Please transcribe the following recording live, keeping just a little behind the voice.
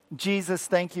Jesus,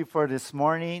 thank you for this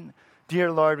morning. Dear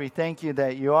Lord, we thank you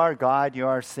that you are God, you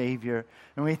are Savior.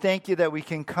 And we thank you that we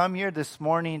can come here this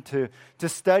morning to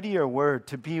study your word,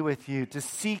 to be with you, to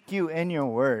seek you in your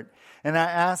word. And I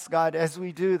ask, God, as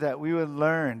we do that, we would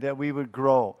learn, that we would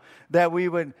grow, that we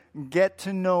would get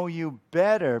to know you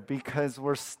better because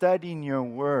we're studying your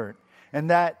word. And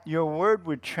that your word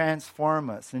would transform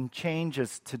us and change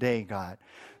us today, God.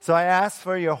 So I ask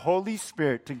for your Holy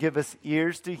Spirit to give us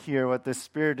ears to hear what the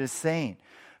Spirit is saying.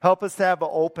 Help us to have an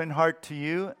open heart to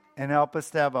you and help us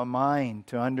to have a mind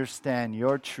to understand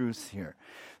your truths here.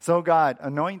 So God,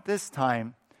 anoint this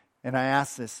time, and I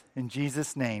ask this in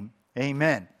Jesus' name,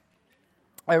 amen.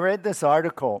 I read this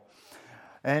article,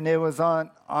 and it was on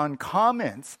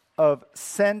comments of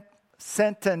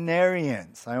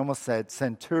centenarians. I almost said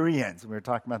centurions. We were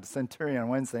talking about the centurion on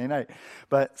Wednesday night.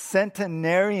 But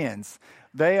centenarians,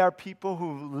 they are people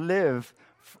who live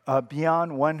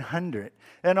beyond 100.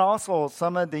 And also,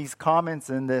 some of these comments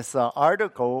in this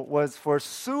article was for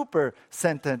super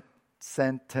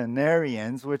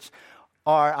centenarians, which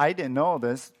are, I didn't know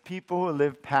this, people who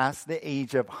live past the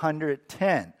age of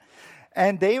 110.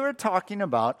 And they were talking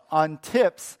about on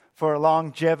tips for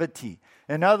longevity.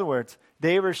 In other words,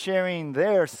 they were sharing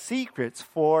their secrets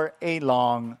for a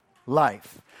long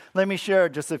life. Let me share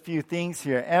just a few things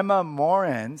here. Emma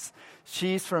Morens,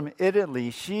 she's from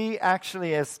Italy. She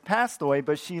actually has passed away,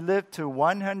 but she lived to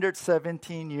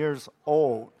 117 years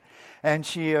old. And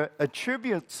she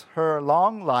attributes her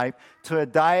long life to a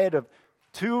diet of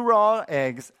 2 raw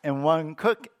eggs and 1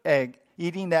 cooked egg,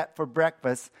 eating that for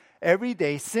breakfast every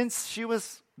day since she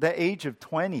was the age of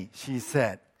 20, she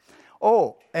said.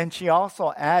 Oh, and she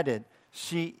also added,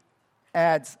 she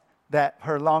adds that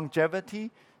her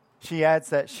longevity, she adds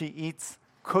that she eats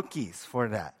cookies for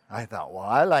that. I thought, well,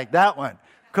 I like that one.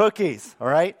 Cookies, all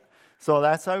right? So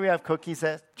that's why we have cookies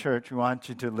at church. We want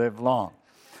you to live long.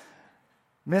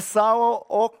 Misao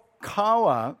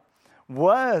Okawa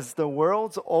was the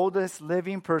world's oldest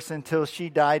living person until she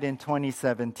died in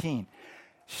 2017.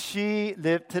 She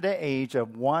lived to the age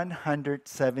of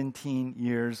 117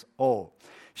 years old.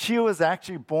 She was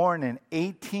actually born in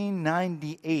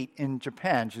 1898 in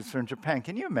Japan. She's from Japan.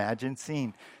 Can you imagine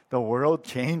seeing the world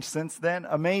change since then?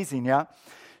 Amazing, yeah?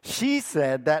 She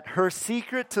said that her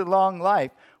secret to long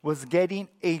life was getting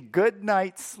a good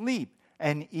night's sleep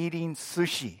and eating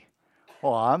sushi.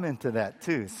 Oh, I'm into that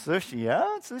too. Sushi,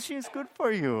 yeah? Sushi is good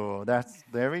for you.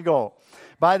 There we go.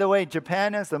 By the way,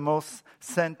 Japan has the most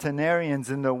centenarians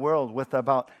in the world with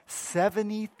about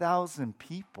 70,000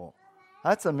 people.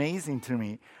 That's amazing to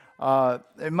me.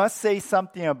 It must say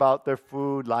something about their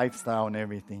food, lifestyle, and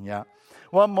everything, yeah.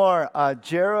 One more.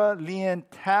 Geraldine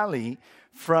Talley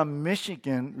from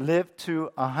Michigan lived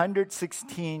to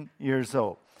 116 years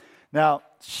old. Now,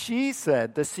 she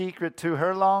said the secret to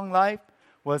her long life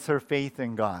was her faith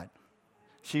in God.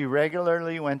 She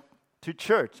regularly went to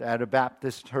church at her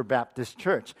Baptist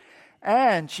church.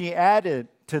 And she added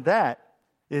to that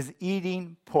is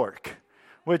eating pork,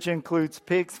 which includes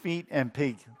pig's feet and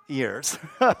pig ears.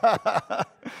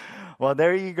 Well,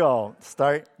 there you go.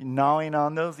 Start gnawing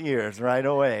on those ears right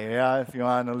away, yeah, if you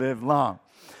want to live long.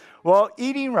 Well,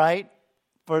 eating right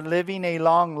for living a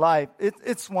long life,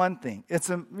 it's one thing.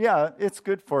 It's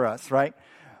good for us, right?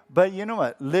 But you know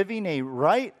what? Living a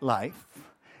right life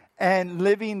and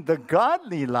living the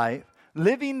godly life,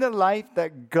 living the life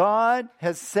that God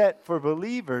has set for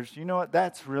believers, you know what?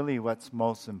 That's really what's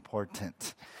most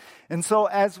important. And so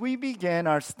as we begin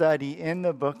our study in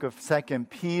the book of 2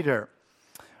 Peter,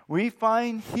 we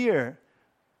find here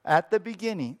at the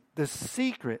beginning the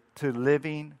secret to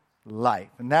living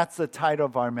life. And that's the title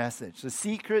of our message, the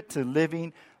secret to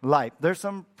living life. There's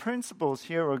some principles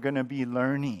here we're going to be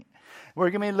learning. We're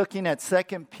going to be looking at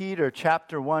 2 Peter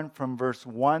chapter 1 from verse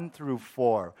 1 through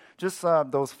 4. Just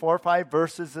those 4 or 5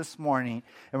 verses this morning,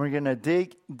 and we're going to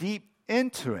dig deep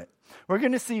into it. We're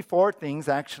going to see 4 things.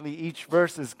 Actually, each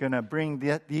verse is going to bring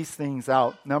these things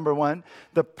out. Number 1,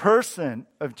 the person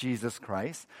of Jesus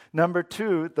Christ. Number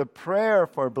 2, the prayer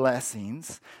for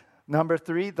blessings. Number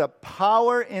 3, the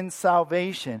power in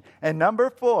salvation. And number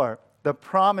 4, the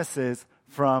promises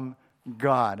from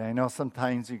God. I know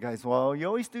sometimes you guys, well, you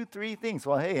always do 3 things.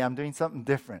 Well, hey, I'm doing something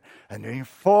different. I'm doing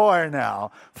 4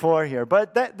 now. 4 here.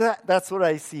 But that's what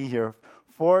I see here.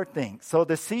 4 things. So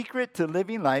the secret to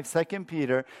living life, 2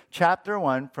 Peter chapter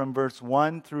 1 from verse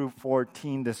 1 through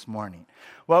 14 this morning.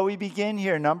 Well, we begin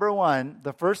here. Number 1,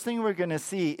 the first thing we're going to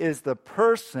see is the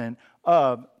person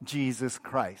of Jesus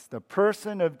Christ. The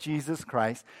person of Jesus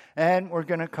Christ. And we're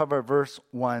going to cover verse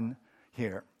 1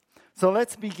 here. So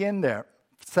let's begin there.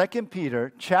 2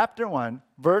 Peter chapter 1,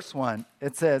 verse 1,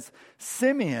 it says,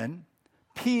 Simeon,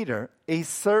 Peter, a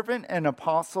servant and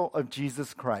apostle of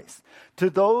Jesus Christ, to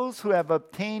those who have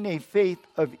obtained a faith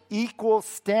of equal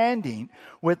standing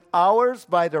with ours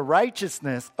by the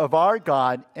righteousness of our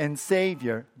God and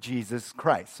Savior, Jesus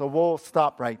Christ. So we'll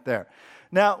stop right there.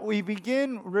 Now, we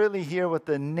begin really here with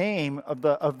the name of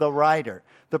the writer.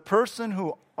 The person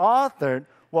who authored,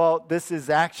 well, this is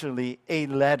actually a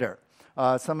letter.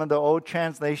 Some of the old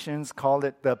translations call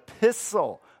it the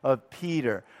Epistle of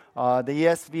Peter. The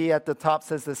ESV at the top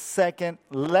says the second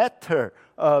letter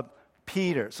of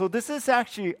Peter. So this is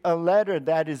actually a letter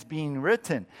that is being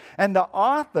written. And the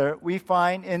author we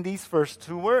find in these first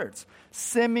two words,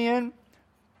 Simeon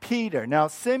Peter. Now,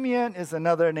 Simeon is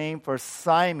another name for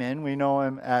Simon. We know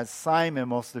him as Simon,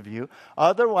 most of you,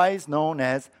 otherwise known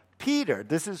as Peter.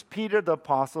 This is Peter the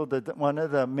apostle, one of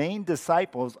the main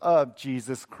disciples of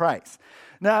Jesus Christ.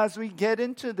 Now, as we get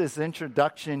into this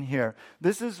introduction here,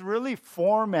 this is really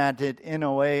formatted in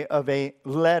a way of a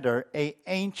letter, an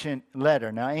ancient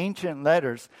letter. Now, ancient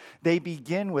letters, they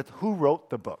begin with who wrote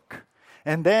the book.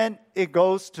 And then it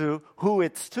goes to who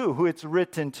it's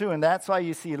written to. And that's why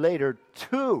you see later,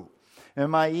 to.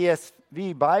 In my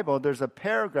ESV Bible, there's a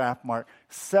paragraph mark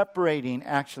separating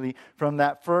actually from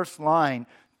that first line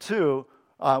to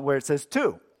where it says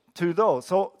to those.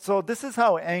 So this is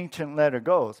how ancient letter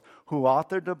goes. Who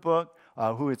authored the book,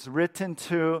 who it's written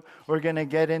to. We're going to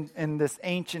get in this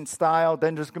ancient style.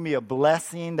 Then there's going to be a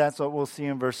blessing. That's what we'll see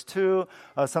in verse 2.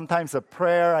 Sometimes a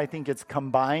prayer. I think it's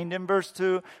combined in verse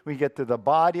 2. We get to the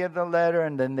body of the letter,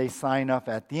 and then they sign off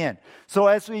at the end. So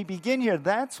as we begin here,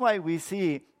 that's why we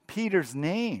see Peter's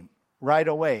name right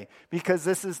away, because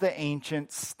this is the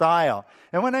ancient style.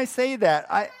 And when I say that,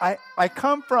 I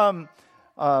come from,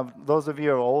 those of you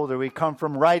who are older, we come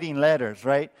from writing letters,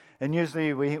 right? And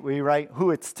usually we write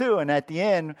who it's to, and at the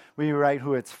end, we write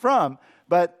who it's from.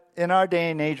 But in our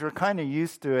day and age, we're kind of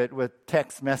used to it with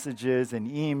text messages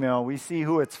and email. We see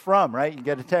who it's from, right? You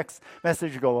get a text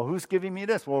message, you go, well, who's giving me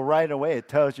this? Well, right away, it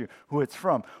tells you who it's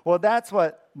from. Well, that's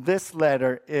what this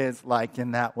letter is like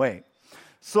in that way.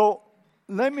 So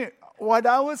what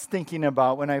I was thinking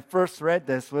about when I first read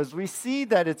this was we see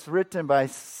that it's written by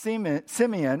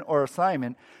Simeon or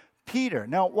Simon Peter.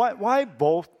 Now, why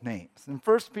both names? In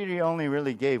 1 Peter, he only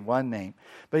really gave one name.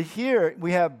 But here,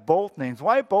 we have both names.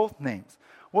 Why both names?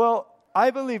 Well, I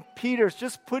believe Peter's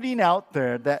just putting out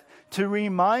there that to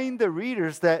remind the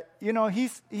readers that,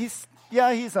 he's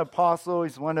an apostle.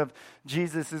 He's one of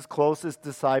Jesus' closest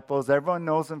disciples. Everyone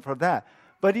knows him for that.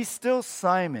 But he's still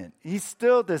Simon. He's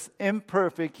still this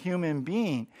imperfect human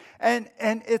being. And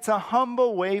it's a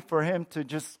humble way for him to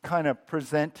just kind of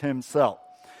present himself.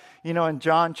 In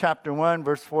John chapter 1,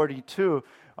 verse 42,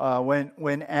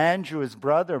 when Andrew, his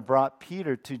brother, brought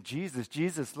Peter to Jesus,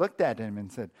 Jesus looked at him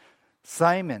and said,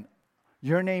 Simon,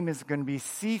 your name is going to be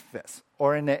Cephas,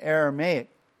 or in the Aramaic,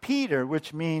 Peter,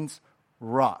 which means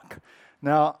rock.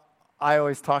 Now, I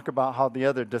always talk about how the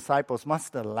other disciples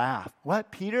must have laughed.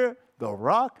 What, Peter? The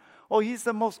rock? Oh, he's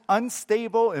the most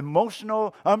unstable,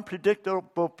 emotional,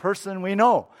 unpredictable person we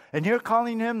know. And you're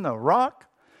calling him the rock?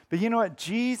 But you know what?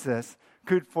 Jesus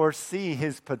could foresee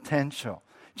his potential.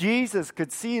 Jesus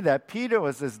could see that Peter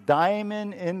was this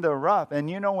diamond in the rough. And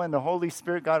when the Holy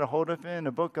Spirit got a hold of him in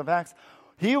the book of Acts,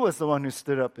 he was the one who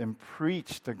stood up and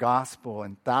preached the gospel,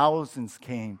 and thousands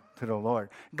came to the Lord.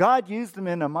 God used him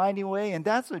in a mighty way, and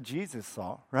that's what Jesus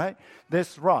saw, right?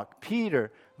 This rock,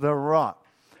 Peter, the rock.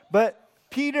 But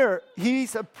Peter,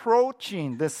 he's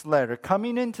approaching this letter,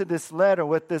 coming into this letter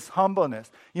with this humbleness.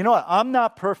 You know what? I'm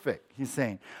not perfect, he's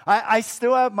saying. I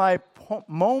still have my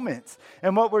moments.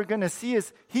 And what we're going to see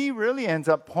is he really ends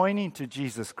up pointing to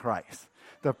Jesus Christ,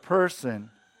 the person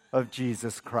of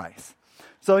Jesus Christ.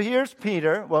 So here's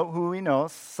Peter, who we know,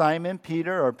 Simon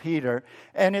Peter or Peter.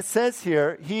 And it says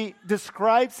here, he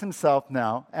describes himself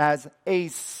now as a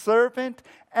servant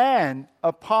and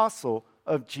apostle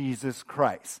of Jesus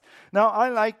Christ. Now, I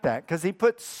like that because he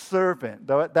put servant.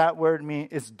 That word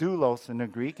is doulos in the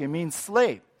Greek. It means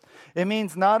slave. It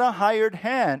means not a hired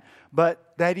hand,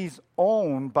 but that he's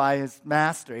owned by his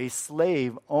master, a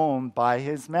slave owned by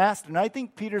his master. And I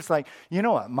think Peter's like, you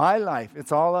know what? My life,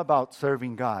 it's all about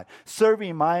serving God,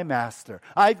 serving my master.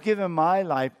 I've given my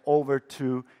life over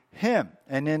to him.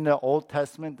 And in the Old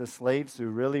Testament, the slaves who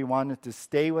really wanted to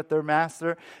stay with their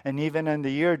master, and even in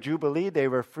the year of Jubilee, they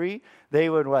were free. They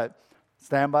would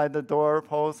stand by the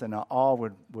doorpost, and an awl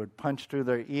would punch through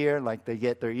their ear like they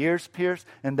get their ears pierced,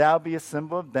 and that would be a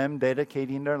symbol of them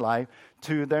dedicating their life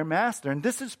to their master. And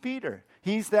this is Peter.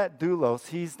 He's that doulos.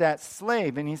 He's that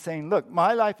slave. And he's saying, look,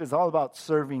 my life is all about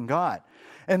serving God.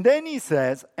 And then he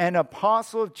says, an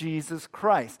apostle of Jesus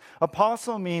Christ.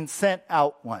 Apostle means sent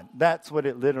out one. That's what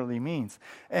it literally means.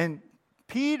 And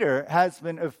Peter has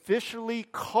been officially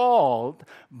called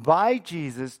by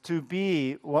Jesus to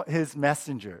be his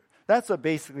messenger. That's what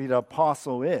basically the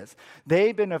apostle is.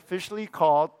 They've been officially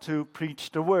called to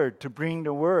preach the word, to bring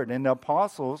the word. And the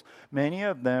apostles, many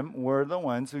of them were the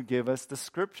ones who give us the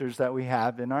scriptures that we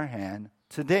have in our hand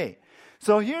today.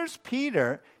 So here's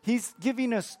Peter. He's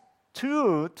giving us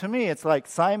two, to me, it's like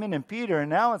Simon and Peter. And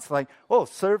now it's like,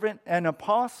 servant and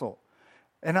apostle.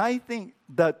 And I think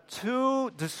the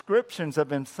two descriptions of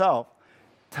himself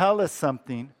tell us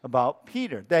something about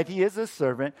Peter, that he is a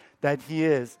servant, that he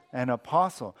is an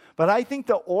apostle. But I think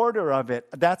the order of it,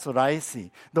 that's what I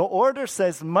see. The order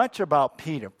says much about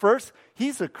Peter. First,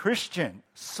 he's a Christian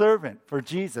servant for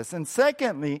Jesus. And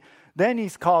secondly, then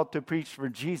he's called to preach for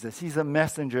Jesus. He's a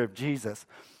messenger of Jesus.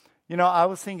 I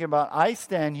was thinking about, I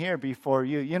stand here before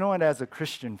you, as a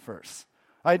Christian first.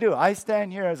 I do. I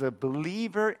stand here as a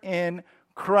believer in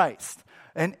Christ.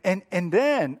 And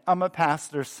then I'm a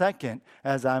pastor second,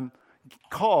 as I'm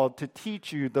called to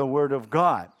teach you the Word of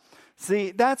God.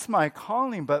 See, that's my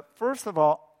calling. But first of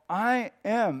all, I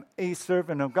am a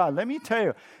servant of God. Let me tell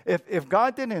you, if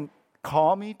God didn't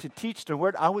call me to teach the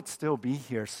Word, I would still be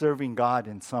here serving God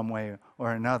in some way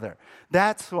or another.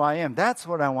 That's who I am. That's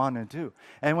what I want to do.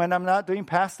 And when I'm not doing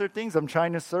pastor things, I'm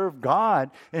trying to serve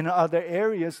God in other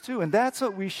areas too. And that's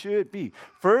what we should be.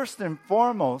 First and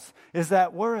foremost is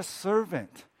that we're a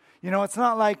servant. It's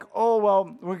not like,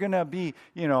 we're going to be,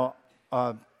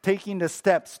 taking the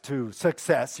steps to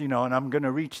success, and I'm going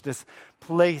to reach this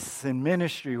place in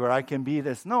ministry where I can be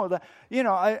this. No,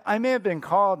 I may have been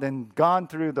called and gone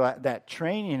through that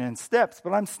training and steps,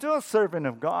 but I'm still a servant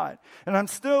of God. And I'm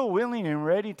still willing and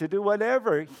ready to do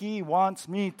whatever he wants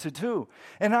me to do.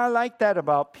 And I like that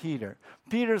about Peter.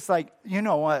 Peter's like, you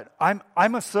know what? I'm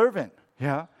a servant.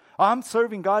 Yeah. I'm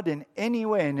serving God in any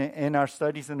way. In our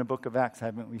studies in the book of Acts,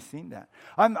 haven't we seen that?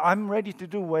 I'm ready to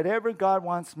do whatever God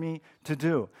wants me to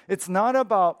do. It's not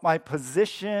about my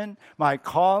position, my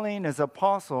calling as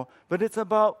apostle, but it's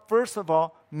about, first of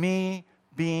all, me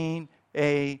being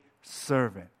a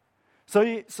servant. So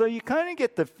you kind of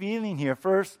get the feeling here.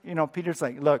 First, Peter's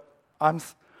like, look,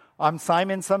 I'm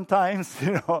Simon sometimes,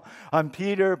 I'm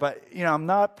Peter, but, I'm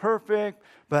not perfect,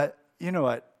 but you know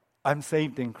what? I'm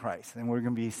saved in Christ, and we're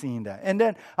going to be seeing that. And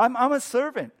then I'm a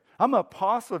servant. I'm an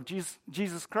apostle of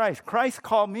Jesus Christ. Christ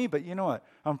called me, but you know what?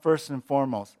 I'm first and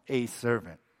foremost a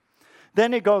servant.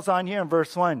 Then it goes on here in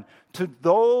verse 1. To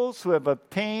those who have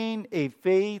obtained a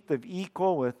faith of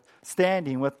equal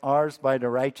standing with ours by the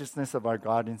righteousness of our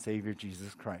God and Savior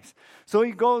Jesus Christ. So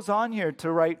he goes on here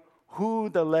to write who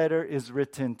the letter is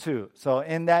written to. So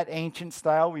in that ancient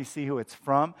style, we see who it's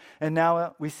from. And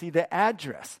now we see the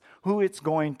address, who it's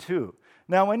going to.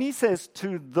 Now, when he says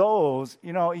to those,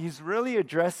 he's really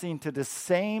addressing to the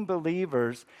same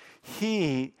believers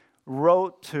he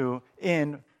wrote to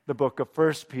in the book of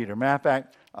 1 Peter. Matter of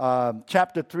fact,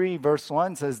 chapter 3, verse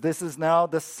 1 says, this is now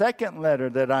the second letter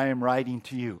that I am writing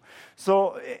to you.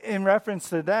 So in reference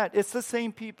to that, it's the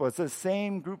same people. It's the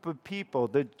same group of people,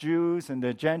 the Jews and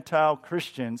the Gentile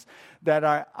Christians that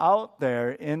are out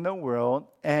there in the world.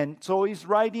 And so he's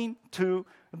writing to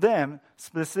them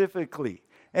specifically.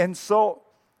 And so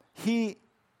he's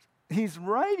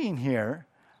writing here,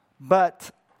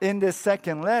 but in this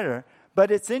second letter. But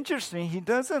it's interesting, he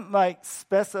doesn't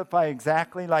specify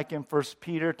exactly like in 1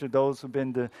 Peter to those who've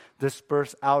been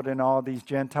dispersed out in all these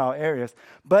Gentile areas.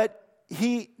 But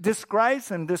he describes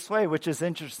them this way, which is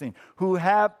interesting. Who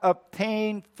have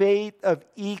obtained faith of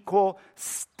equal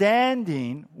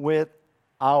standing with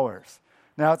ours.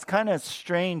 Now, it's kind of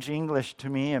strange English to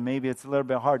me, and maybe it's a little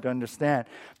bit hard to understand.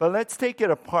 But let's take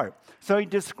it apart. So he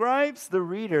describes the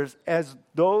readers as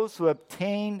those who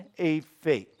obtain a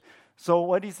faith. So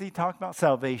what is he talking about?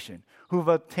 Salvation. Who've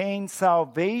obtained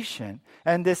salvation,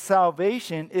 and this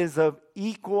salvation is of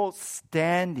equal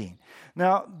standing.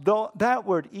 Now, that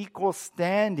word equal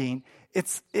standing,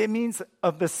 it means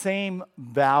of the same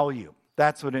value.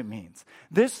 That's what it means.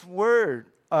 This word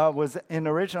was in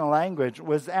original language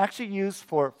was actually used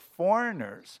for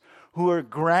foreigners who were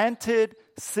granted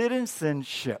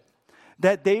citizenship,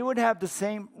 that they would have the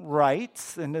same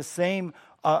rights and the same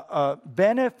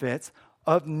benefits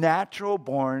of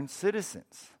natural-born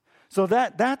citizens. So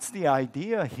that's the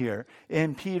idea here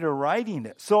in Peter writing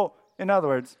it. So, in other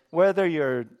words, whether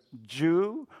you're a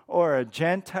Jew or a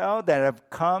Gentile that have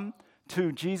come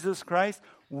to Jesus Christ,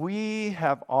 we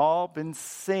have all been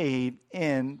saved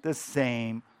in the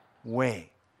same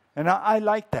way. And I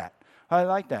like that. I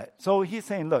like that. So he's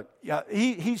saying, look,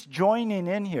 he's joining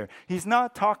in here. He's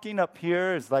not talking up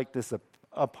here as like this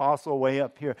apostle way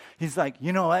up here. He's like,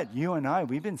 you know what? You and I,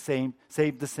 we've been saved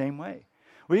the same way.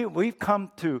 We've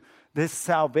come to this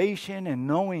salvation and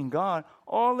knowing God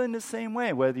all in the same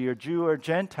way, whether you're Jew or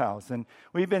Gentiles. And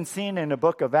we've been seeing in the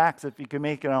book of Acts, if you can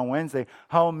make it on Wednesday,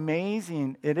 how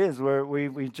amazing it is, where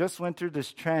we just went through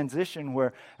this transition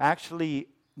where actually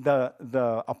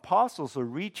the apostles are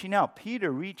reaching out.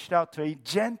 Peter reached out to a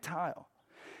Gentile.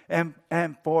 And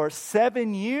for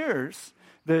 7 years,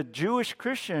 the Jewish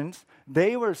Christians,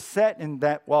 they were set in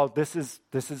that, well, this is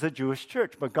a Jewish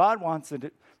church, but God wants it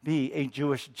to be a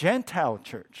Jewish Gentile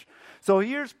church. So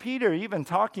here's Peter even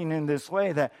talking in this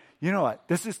way that, you know what,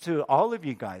 this is to all of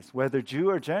you guys, whether Jew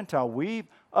or Gentile, we've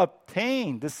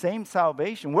obtained the same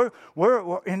salvation.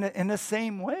 We're in the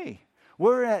same way.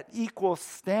 We're at equal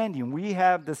standing. We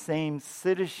have the same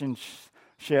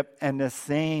citizenship and the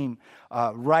same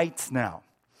rights now.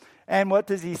 And what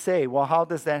does he say? Well, how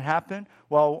does that happen?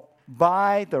 Well,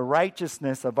 by the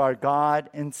righteousness of our God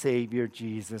and Savior,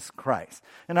 Jesus Christ.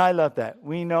 And I love that.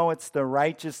 We know it's the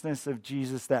righteousness of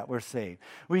Jesus that we're saved.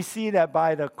 We see that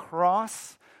by the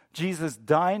cross, Jesus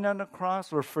dying on the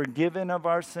cross, we're forgiven of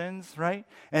our sins, right?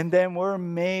 And then we're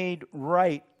made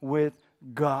right with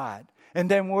God.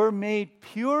 And then we're made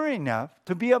pure enough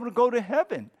to be able to go to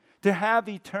heaven, to have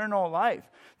eternal life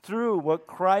through what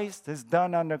Christ has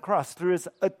done on the cross, through his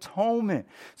atonement.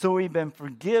 So we've been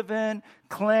forgiven,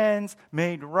 cleansed,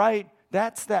 made right.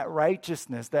 That's that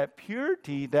righteousness, that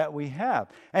purity that we have.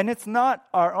 And it's not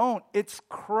our own. It's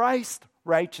Christ's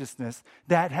righteousness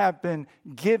that have been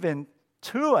given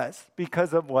to us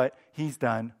because of what he's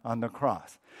done on the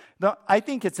cross. Now, I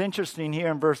think it's interesting here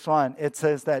in verse 1. It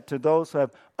says that to those who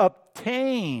have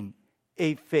obtained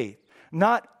a faith,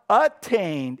 not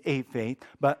attained a faith,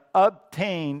 but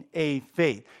obtain a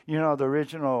faith. You know, the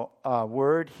original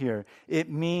word here, it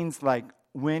means like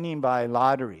winning by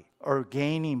lottery or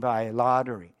gaining by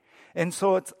lottery. And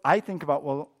so I think about,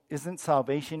 well, isn't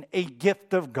salvation a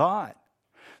gift of God?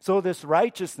 So this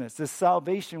righteousness, this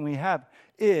salvation we have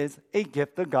is a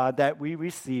gift of God that we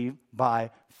receive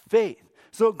by faith.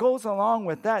 So it goes along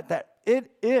with that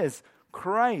it is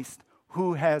Christ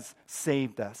who has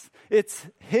saved us. It's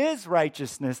his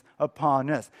righteousness upon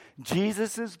us.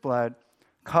 Jesus' blood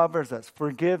covers us,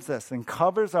 forgives us, and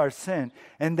covers our sin.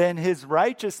 And then his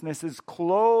righteousness is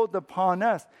clothed upon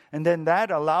us. And then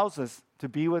that allows us to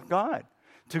be with God,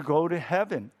 to go to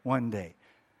heaven one day.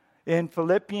 In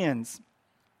Philippians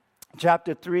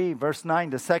chapter 3, verse 9,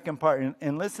 the second part,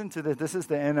 and listen to this. This is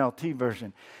the NLT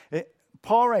version.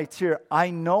 Paul writes here,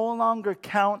 I no longer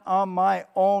count on my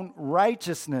own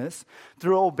righteousness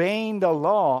through obeying the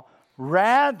law.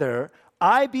 Rather,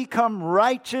 I become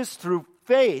righteous through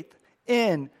faith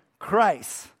in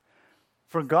Christ.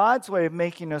 For God's way of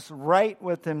making us right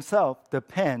with himself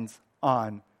depends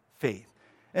on faith.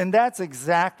 And that's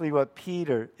exactly what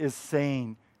Peter is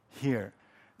saying here.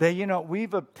 That, you know,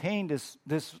 we've obtained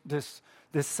this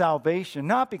salvation,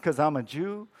 not because I'm a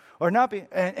Jew, or not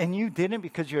and you didn't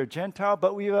because you're a Gentile,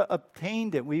 but we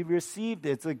obtained it. We received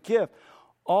it. It's a gift.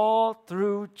 All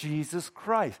through Jesus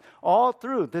Christ. All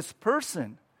through this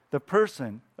person, the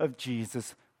person of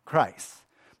Jesus Christ.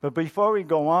 But before we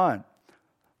go on,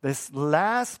 this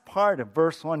last part of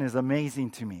verse 1 is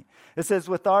amazing to me. It says,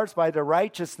 with ours by the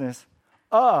righteousness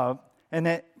of, and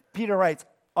then Peter writes,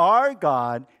 our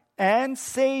God and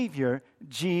Savior,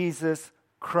 Jesus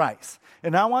Christ.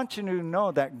 And I want you to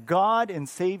know that God and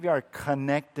Savior are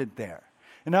connected there.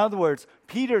 In other words,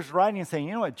 Peter's writing and saying,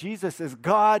 you know what? Jesus is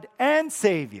God and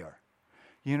Savior.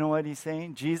 You know what he's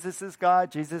saying? Jesus is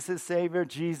God, Jesus is Savior,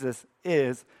 Jesus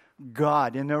is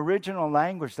God. In the original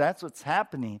language, that's what's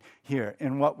happening here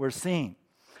in what we're seeing.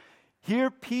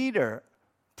 Here, Peter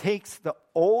takes the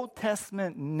Old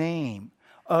Testament name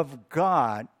of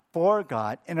God, for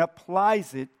God, and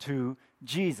applies it to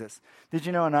Jesus. Did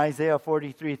you know in Isaiah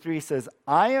 43:3 says,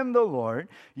 I am the Lord,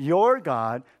 your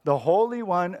God, the Holy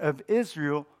One of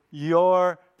Israel,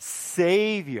 your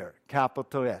Savior,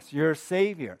 capital S, your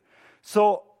Savior.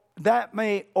 So that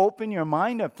may open your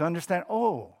mind up to understand,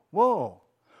 oh, whoa.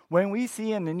 When we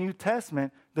see in the New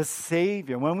Testament the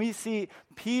Savior, when we see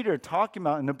Peter talking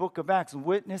about in the book of Acts,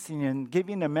 witnessing and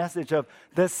giving the message of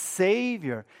the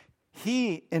Savior,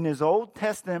 he, in his Old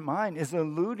Testament mind, is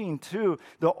alluding to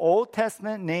the Old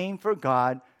Testament name for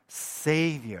God,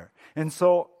 Savior. And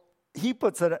so he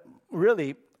puts it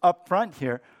really up front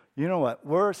here. You know what?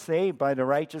 We're saved by the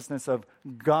righteousness of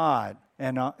God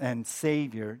and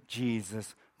Savior,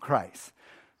 Jesus Christ.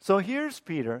 So here's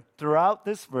Peter. Throughout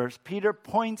this verse, Peter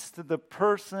points to the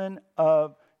person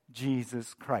of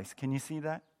Jesus Christ. Can you see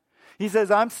that? He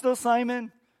says, I'm still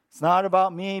Simon. It's not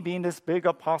about me being this big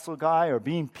apostle guy or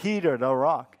being Peter the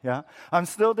rock. Yeah, I'm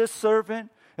still this servant.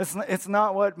 It's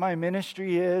not what my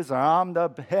ministry is, or I'm the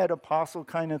head apostle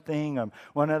kind of thing. I'm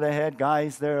one of the head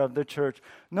guys there of the church.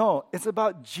 No, it's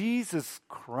about Jesus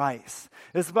Christ.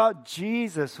 It's about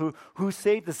Jesus who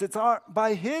saved us. It's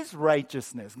by his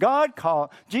righteousness.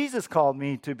 Jesus called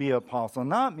me to be apostle,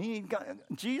 not me.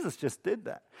 Jesus just did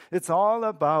that. It's all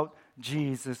about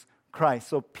Jesus Christ.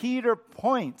 So Peter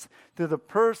points to the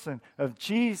person of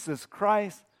Jesus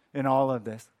Christ in all of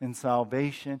this, in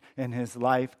salvation, in his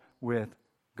life with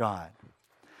God.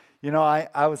 You know,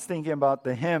 I was thinking about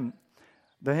the hymn.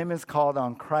 The hymn is called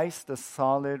On Christ the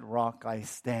Solid Rock I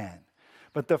Stand.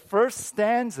 But the first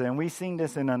stanza, and we sing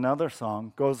this in another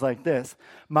song, goes like this.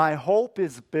 My hope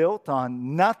is built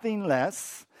on nothing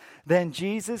less than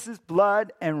Jesus'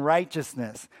 blood and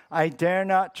righteousness. I dare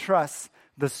not trust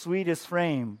the sweetest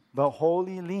frame, but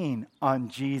wholly lean on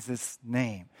Jesus'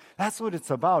 name. That's what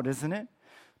it's about, isn't it?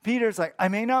 Peter's like, I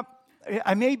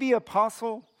may be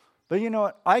apostle, but you know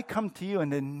what? I come to you in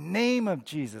the name of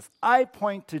Jesus. I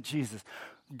point to Jesus.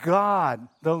 God,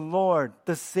 the Lord,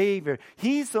 the Savior.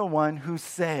 He's the one who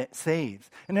saves.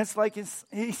 And it's like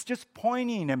he's just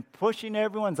pointing and pushing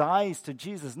everyone's eyes to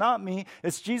Jesus. Not me.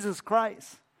 It's Jesus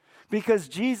Christ. Because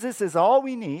Jesus is all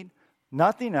we need.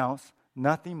 Nothing else.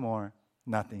 Nothing more.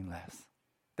 Nothing less.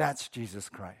 That's Jesus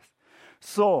Christ.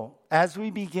 So, as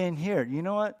we begin here, you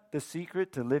know what? The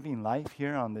secret to living life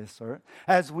here on this earth,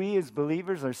 as we as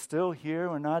believers are still here,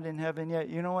 we're not in heaven yet,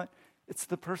 you know what? It's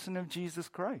the person of Jesus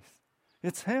Christ.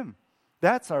 It's him.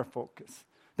 That's our focus.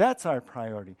 That's our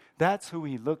priority. That's who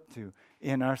we look to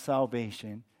in our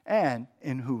salvation and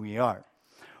in who we are.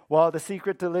 Well, the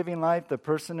secret to living life, the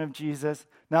person of Jesus.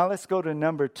 Now let's go to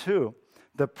number 2,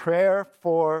 the prayer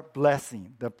for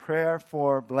blessing. The prayer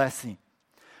for blessing.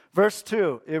 Verse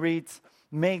 2, it reads,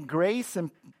 may grace and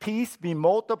peace be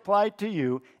multiplied to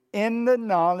you in the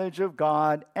knowledge of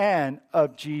God and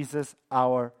of Jesus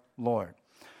our Lord.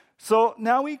 So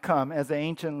now we come, as the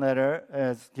ancient letter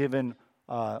has given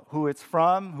who it's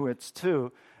from, who it's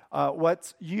to.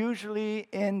 What's usually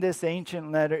in this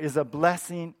ancient letter is a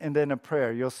blessing and then a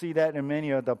prayer. You'll see that in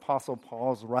many of the Apostle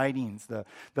Paul's writings,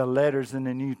 the letters in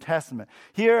the New Testament.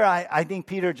 Here, I think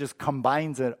Peter just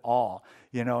combines it all,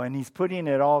 you know, and he's putting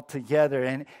it all together.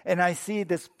 And I see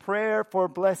this prayer for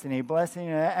blessing, a blessing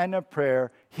and a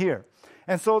prayer here.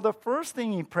 And so the first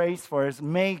thing he prays for is,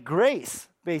 may grace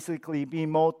basically be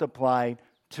multiplied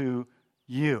to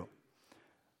you.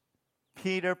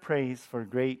 Peter prays for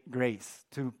great grace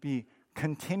to be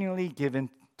continually given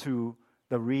to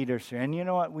the readers here. And you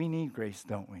know what? We need grace,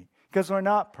 don't we? Because we're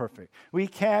not perfect. We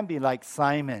can be like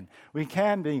Simon. We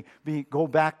can go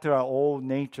back to our old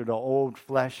nature, the old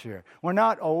flesh here. We're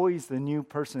not always the new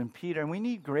person, Peter, and we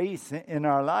need grace in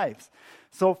our lives.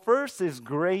 So first is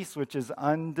grace, which is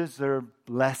undeserved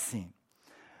blessing.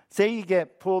 Say you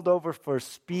get pulled over for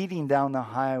speeding down the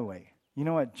highway. You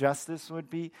know what justice would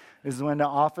be? Is when the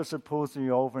officer pulls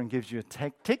you over and gives you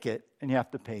a ticket and you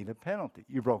have to pay the penalty.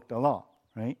 You broke the law,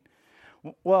 right?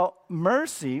 Well,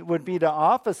 mercy would be the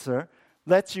officer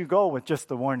lets you go with just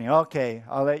the warning. Okay,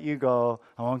 I'll let you go.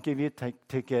 I won't give you a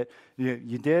ticket.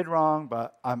 You did wrong,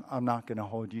 but I'm not going to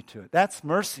hold you to it. That's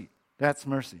mercy. That's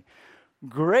mercy.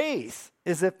 Grace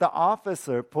is if the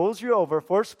officer pulls you over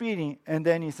for speeding and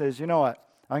then he says, you know what?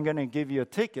 I'm going to give you a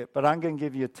ticket, but I'm going to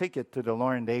give you a ticket to the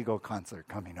Lauren Daigle concert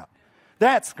coming up.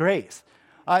 That's grace.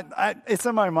 It's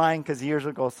in my mind because years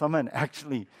ago, someone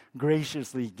actually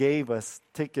graciously gave us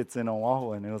tickets in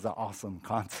Oahu, and it was an awesome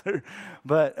concert.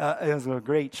 But it was a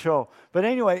great show. But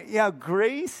anyway, yeah,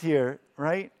 grace here,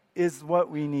 right, is what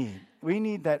we need. We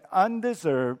need that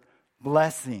undeserved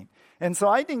blessing. And so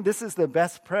I think this is the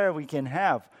best prayer we can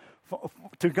have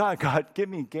to God. God, give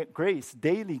me grace,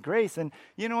 daily grace. And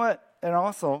you know what? And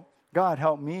also, God,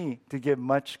 help me to give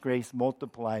much grace,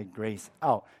 multiplied grace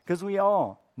out, because we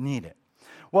all need it.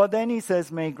 Well, then he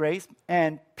says, may grace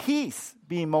and peace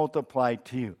be multiplied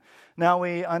to you. Now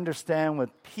we understand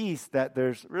with peace that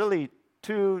there's really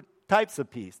 2 types of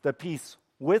peace. The peace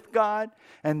with God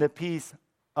and the peace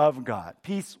of God.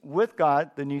 Peace with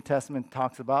God, the New Testament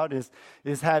talks about,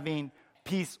 is having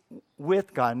peace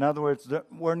with God. In other words,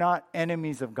 we're not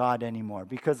enemies of God anymore.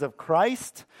 Because of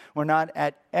Christ, we're not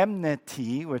at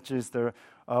enmity, which is the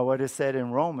what is said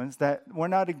in Romans, that we're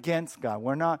not against God.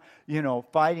 We're not,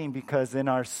 fighting because in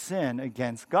our sin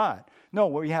against God. No,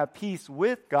 we have peace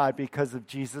with God because of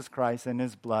Jesus Christ and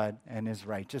his blood and his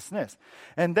righteousness.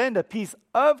 And then the peace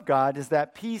of God is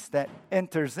that peace that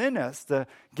enters in us to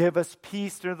give us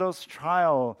peace through those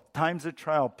times of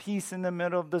trial, peace in the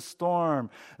middle of the storm,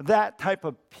 that type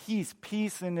of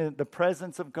peace in the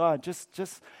presence of God,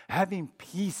 just having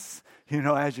peace,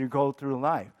 as you go through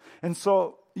life. And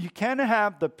so you can't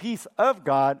have the peace of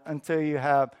God until you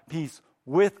have peace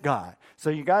with God. So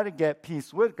you got to get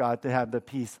peace with God to have the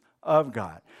peace of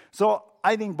God. So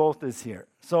I think both is here.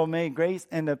 So may grace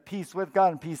and the peace with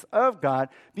God and peace of God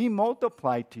be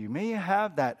multiplied to you. May you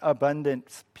have that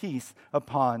abundant peace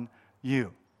upon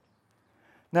you.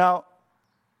 Now,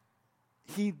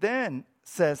 he then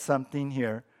says something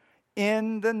here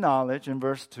in the knowledge, in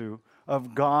verse 2,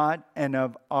 of God and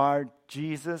of our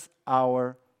Jesus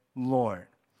our Lord.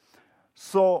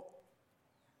 So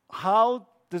how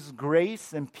does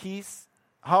grace and peace,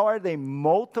 how are they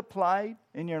multiplied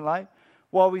in your life?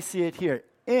 Well, we see it here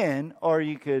in, or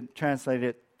you could translate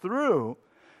it through,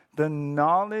 the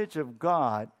knowledge of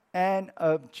God and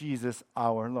of Jesus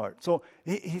our Lord. So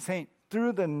he's saying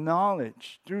through the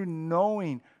knowledge, through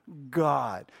knowing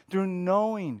God, through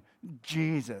knowing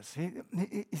Jesus.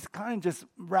 He's kind of just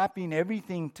wrapping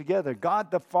everything together.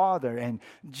 God the Father and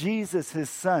Jesus his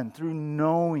Son through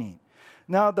knowing.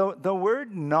 Now the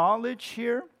word knowledge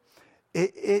here,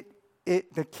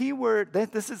 the key word,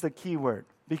 this is the key word,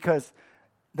 because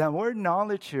the word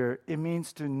knowledge here, it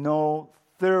means to know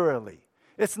thoroughly.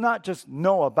 It's not just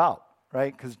know about,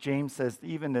 right? Because James says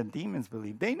even the demons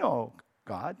believe. They know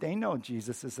God. They know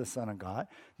Jesus is the Son of God.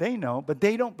 They know, but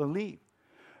they don't believe.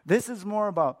 This is more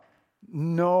about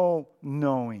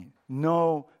knowing,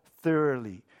 know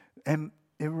thoroughly. And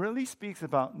it really speaks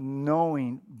about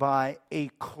knowing by a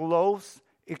close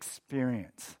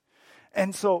experience.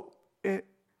 And so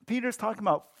Peter's talking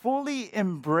about fully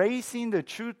embracing the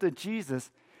truth of Jesus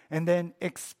and then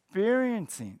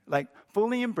experiencing, like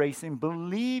fully embracing,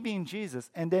 believing Jesus,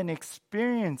 and then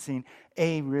experiencing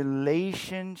a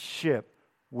relationship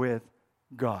with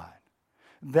God.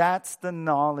 That's the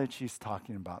knowledge he's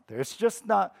talking about there. It's just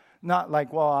not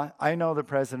like, well, I know the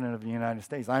President of the United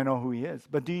States. I know who he is.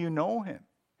 But do you know him?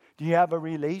 Do you have a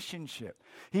relationship?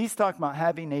 He's talking about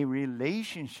having a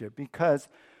relationship because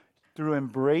through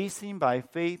embracing by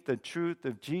faith the truth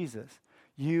of Jesus,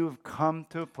 you've come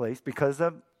to a place because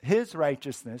of his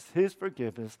righteousness, his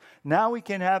forgiveness. Now we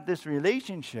can have this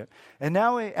relationship. And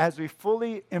now as we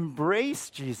fully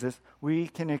embrace Jesus, we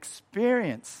can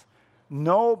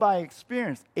know by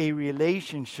experience, a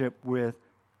relationship with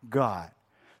God.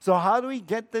 So how do we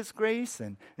get this grace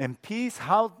and peace?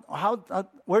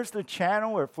 Where's the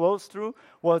channel where it flows through?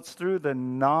 Well, it's through the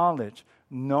knowledge,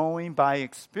 knowing by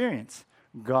experience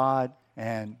God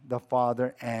and the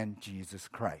Father and Jesus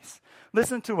Christ.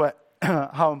 Listen to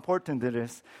how important it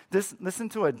is. Listen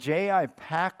to what J.I.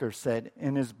 Packer said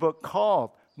in his book called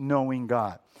Knowing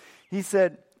God. He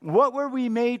said, what were we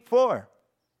made for?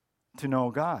 To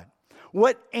know God.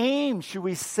 What aim should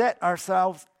we set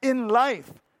ourselves in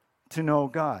life? To know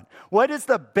God. What is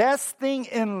the best thing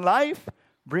in life?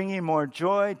 Bringing more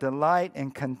joy, delight,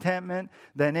 and contentment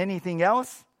than anything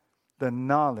else? The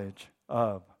knowledge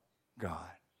of God.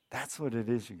 That's what it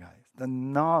is, you guys. The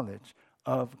knowledge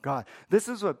of God. This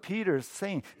is what Peter is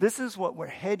saying. This is what we're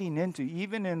heading into,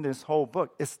 even in this whole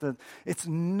book. It's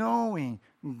knowing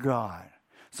God.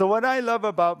 So what I love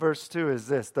about verse 2 is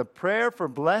this. The prayer for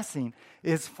blessing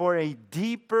is for a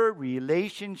deeper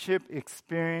relationship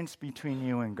experience between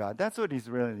you and God. That's what he's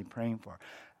really praying for.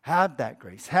 Have that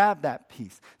grace. Have that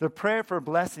peace. The prayer for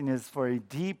blessing is for a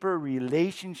deeper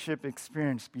relationship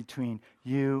experience between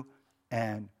you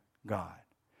and God.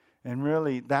 And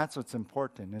really, that's what's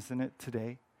important, isn't it,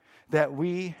 today? That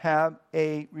we have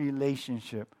a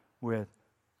relationship with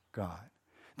God.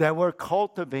 That we're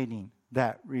cultivating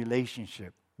that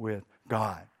relationship with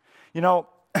God.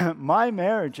 My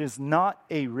marriage is not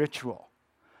a ritual.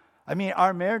 I mean,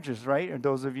 our marriages, right? Or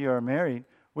those of you who are married,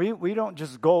 we don't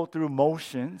just go through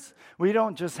motions. We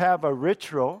don't just have a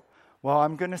ritual. Well,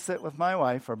 I'm going to sit with my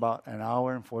wife for about an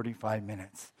hour and 45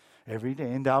 minutes every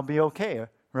day, and I'll be okay,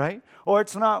 right? Or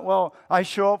it's not, well, I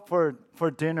show up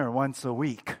for dinner once a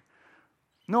week.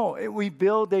 No, we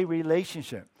build a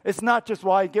relationship. It's not just,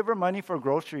 well, I give her money for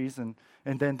groceries and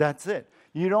then that's it.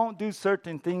 You don't do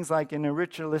certain things like in a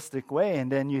ritualistic way and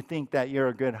then you think that you're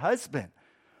a good husband.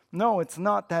 No, it's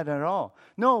not that at all.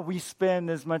 No, we spend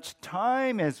as much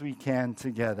time as we can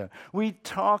together. We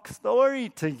talk story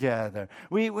together.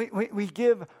 We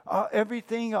give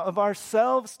everything of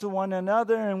ourselves to one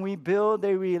another, and we build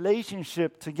a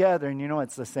relationship together. And you know,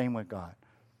 it's the same with God.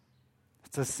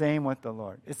 It's the same with the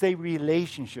Lord. It's a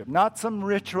relationship, not some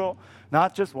ritual,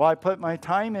 not just, well, I put my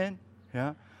time in.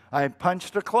 Yeah, I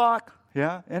punched the clock.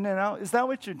 Yeah, in and out. Is that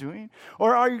what you're doing?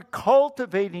 Or are you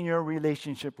cultivating your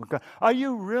relationship with God? Are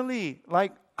you really,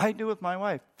 like I do with my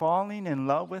wife, falling in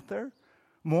love with her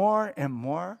more and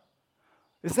more?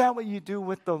 Is that what you do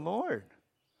with the Lord?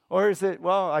 Or is it,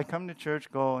 well, I come to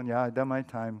church, go, and yeah, I done my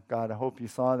time. God, I hope you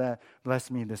saw that. Bless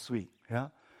me this week. Yeah?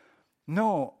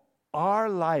 No, our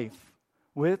life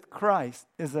with Christ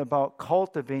is about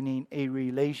cultivating a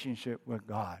relationship with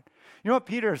God. You know what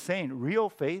Peter is saying? Real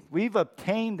faith, we've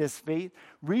obtained this faith.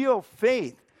 Real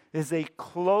faith is a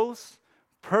close,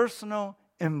 personal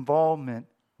involvement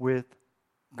with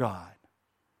God.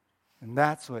 And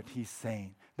that's what he's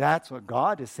saying. That's what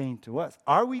God is saying to us.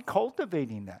 Are we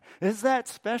cultivating that? Is that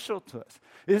special to us?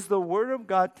 Is the Word of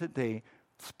God today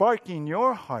sparking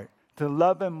your heart to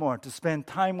love Him more, to spend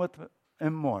time with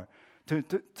Him more,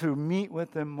 to meet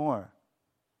with Him more?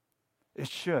 It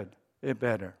should. It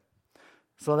better.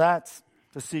 So that's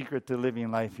the secret to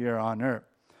living life here on earth.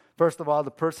 First of all,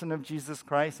 the person of Jesus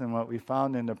Christ and what we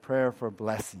found in the prayer for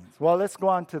blessings. Well, let's go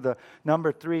on to the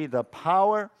number 3, the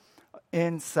power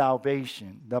in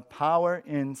salvation. The power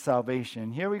in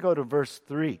salvation. Here we go to verse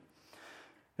 3.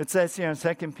 It says here in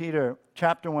 2 Peter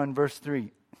chapter 1, verse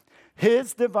 3,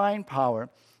 His divine power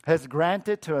has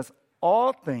granted to us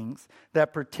all things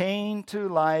that pertain to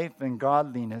life and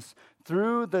godliness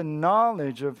through the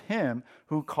knowledge of Him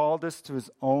who called us to His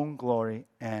own glory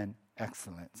and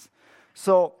excellence.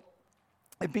 So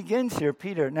it begins here,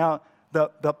 Peter. Now,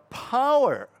 the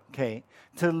power,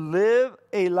 to live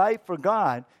a life for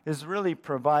God is really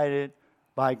provided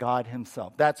by God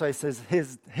Himself. That's why it says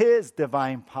His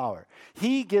divine power.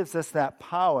 He gives us that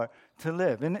power to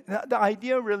live. And the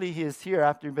idea really is here,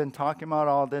 after we've been talking about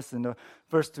all this in the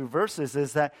first 2 verses,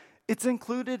 is that it's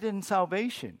included in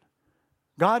salvation.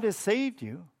 God has saved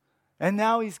you, and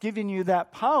now He's giving you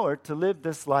that power to live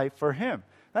this life for Him.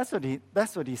 That's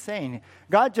what He's saying.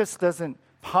 God just doesn't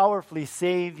powerfully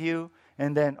save you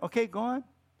and then, okay, go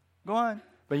on.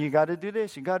 But you got to do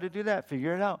this, you got to do that,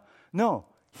 figure it out. No,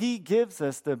 He gives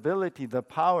us the ability, the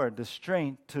power, the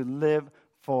strength to live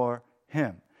for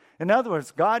Him. In other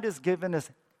words, God has given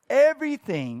us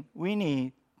everything we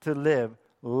need to live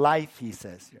life, He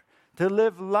says here. To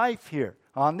live life here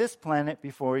on this planet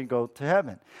before we go to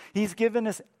heaven. He's given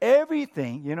us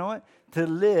everything, you know what, to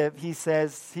live, He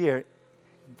says here,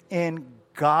 in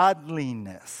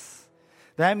godliness.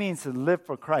 That means to live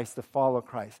for Christ, to follow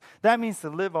Christ. That means to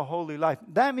live a holy life.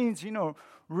 That means,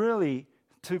 really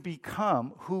to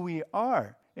become who we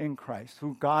are in Christ,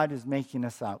 who God is making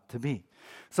us out to be.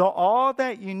 So all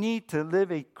that you need to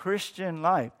live a Christian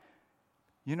life,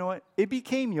 you know what, it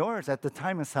became yours at the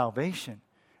time of salvation.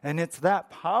 And it's that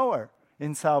power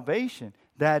in salvation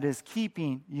that is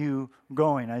keeping you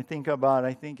going. I think it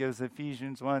was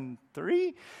Ephesians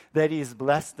 1:3, that He's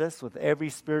blessed us with every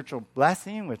spiritual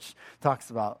blessing, which talks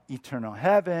about eternal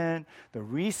heaven, the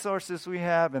resources we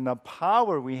have, and the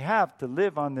power we have to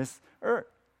live on this earth.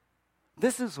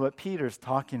 This is what Peter's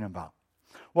talking about.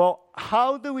 Well,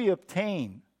 how do we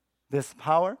obtain this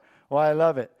power? Well, I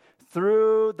love it.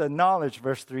 Through the knowledge,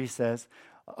 verse 3 says,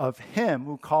 of Him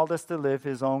who called us to live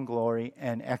His own glory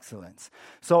and excellence.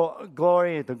 So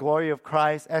glory, the glory of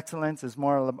Christ, excellence is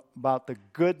more about the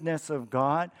goodness of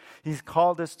God. He's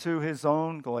called us to His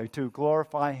own glory, to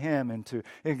glorify Him and to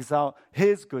exalt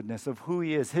His goodness of who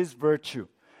He is, His virtue.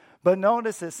 But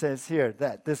notice it says here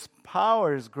that this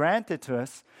power is granted to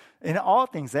us in all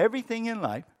things, everything in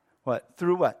life. What?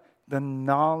 Through what? The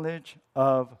knowledge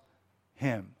of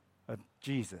Him, of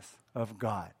Jesus, of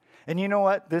God. And you know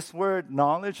what? This word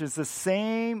knowledge is the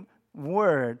same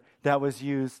word that was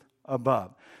used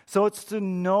above. So it's to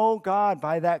know God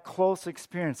by that close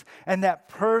experience and that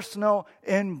personal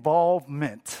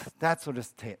involvement. That's what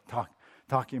it's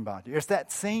talking about here. It's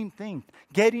that same thing,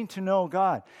 getting to know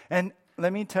God. And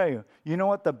let me tell you, you know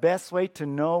what the best way to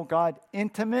know God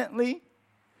intimately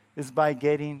is by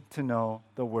getting to know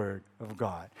the Word of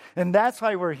God. And that's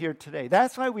why we're here today.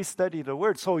 That's why we study the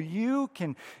Word, so you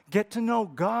can get to know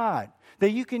God,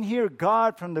 that you can hear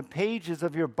God from the pages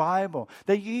of your Bible,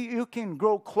 that you can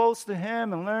grow close to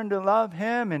Him and learn to love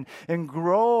Him and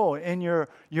grow in your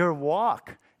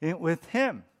walk with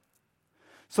Him.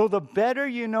 So the better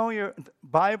you know your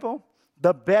Bible,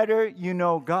 the better you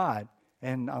know God.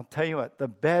 And I'll tell you what, the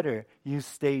better you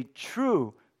stay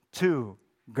true to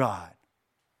God.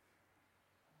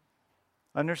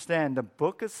 Understand, the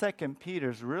book of 2 Peter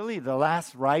is really the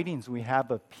last writings we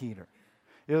have of Peter.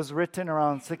 It was written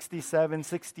around 67,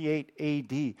 68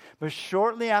 AD. But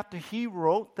shortly after he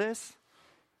wrote this,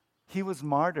 he was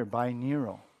martyred by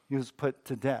Nero. He was put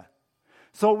to death.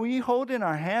 So we hold in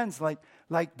our hands like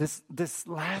this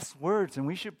last words, and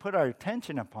we should put our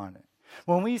attention upon it.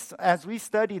 As we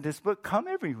study this book, come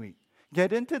every week.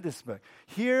 Get into this book.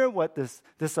 Hear what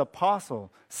this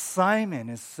apostle, Simon,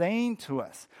 is saying to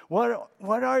us. What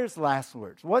are his last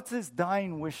words? What's his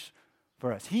dying wish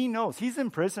for us? He knows. He's in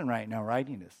prison right now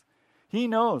writing this. He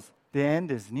knows the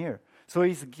end is near. So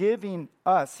he's giving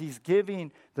us, he's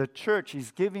giving the church,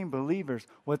 he's giving believers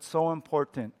what's so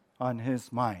important on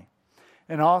his mind.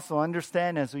 And also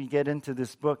understand as we get into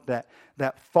this book that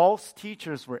false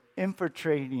teachers were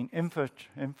infiltrating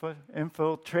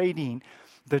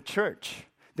the church.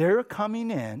 They're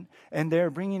coming in and they're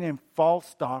bringing in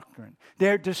false doctrine.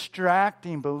 They're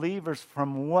distracting believers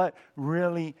from what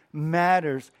really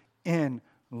matters in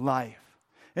life.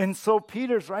 And so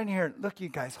Peter's writing here, look, you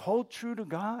guys, hold true to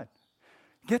God.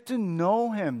 Get to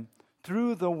know him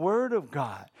through the Word of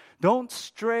God. Don't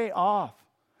stray off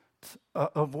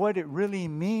of what it really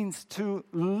means to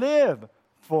live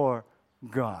for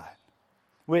God.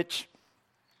 Which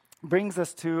brings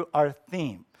us to our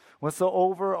theme. What's the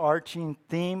overarching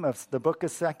theme of the book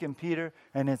of 2 Peter?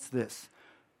 And it's this: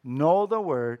 know the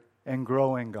Word and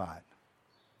grow in God.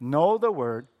 Know the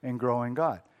Word and grow in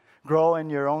God. Grow in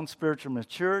your own spiritual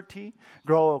maturity.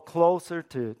 Grow closer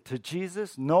to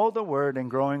Jesus. Know the Word and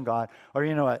grow in God. Or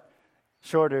you know what?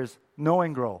 Shorter is know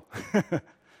and grow.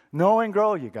 Know and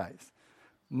grow, you guys.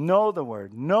 Know the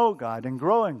Word. Know God and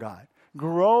grow in God.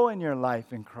 Grow in your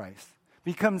life in Christ.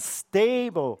 Become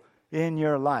stable in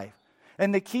your life.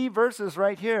 And the key verse is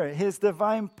right here. His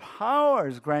divine power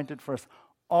is granted for us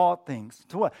all things.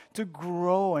 To what? To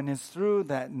grow, and it's through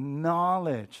that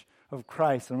knowledge of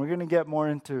Christ. And we're going to get more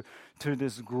into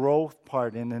this growth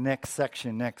part in the next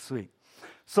section next week.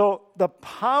 So the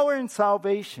power in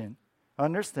salvation,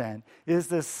 understand, is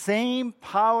the same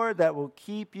power that will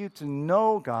keep you to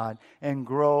know God and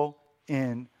grow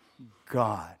in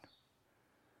God.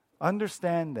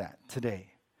 Understand that today.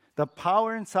 The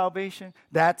power in salvation,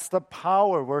 that's the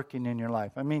power working in your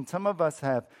life. I mean, some of us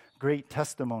have great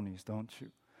testimonies, don't you?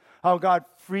 How God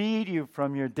freed you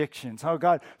from your addictions. How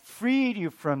God freed you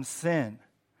from sin.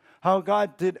 How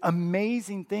God did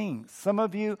amazing things. Some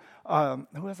of you,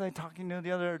 who was I talking to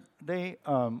the other day?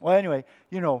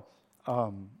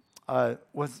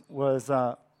 Was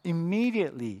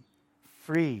immediately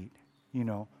freed,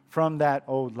 from that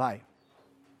old life.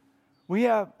 We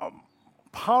have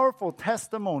powerful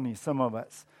testimonies, some of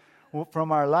us,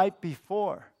 from our life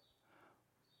before.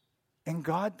 And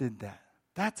God did that.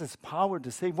 That's His power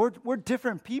to save. We're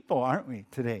different people, aren't we,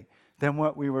 today, than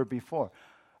what we were before.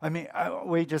 I mean,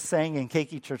 we just sang in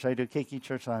Keiki Church. I do Keiki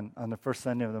Church on the first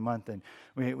Sunday of the month, and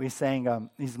we sang,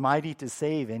 He's mighty to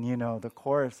save. And, the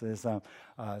chorus is,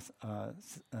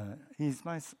 He's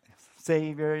my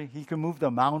Savior. He can move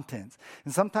the mountains.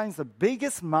 And sometimes the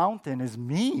biggest mountain is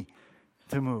me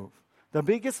to move. The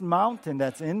biggest mountain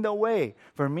that's in the way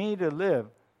for me to live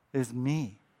is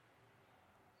me.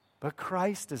 But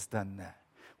Christ has done that.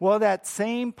 Well, that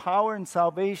same power in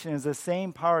salvation is the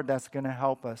same power that's going to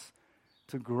help us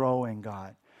to grow in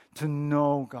God, to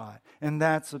know God. And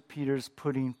that's what Peter's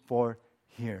putting forth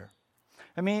here.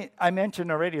 I mean, I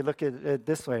mentioned already, look at it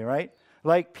this way, right?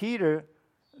 Like Peter,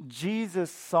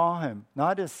 Jesus saw him,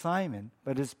 not as Simon,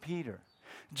 but as Peter.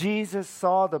 Jesus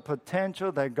saw the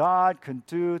potential that God could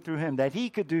do through him, that he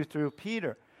could do through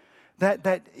Peter.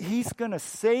 That he's going to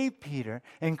save Peter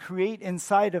and create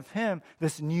inside of him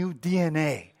this new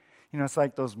DNA. It's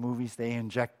like those movies, they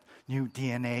inject new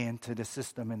DNA into the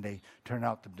system and they turn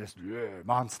out to this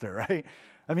monster, right?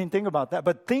 I mean, think about that.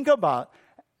 But think about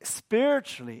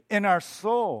spiritually in our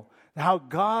soul, how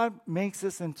God makes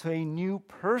us into a new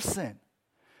person.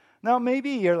 Now,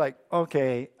 maybe you're like,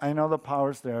 okay, I know the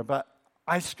power's there, but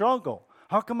I struggle.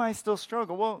 How come I still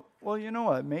struggle? Well, you know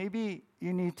what? Maybe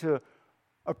you need to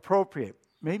appropriate.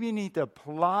 Maybe you need to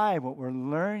apply what we're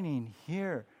learning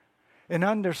here and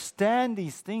understand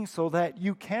these things so that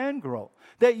you can grow,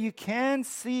 that you can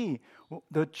see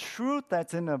the truth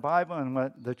that's in the Bible. And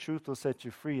what the truth will set you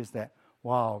free is that,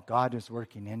 wow, God is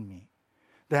working in me.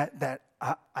 That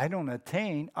I don't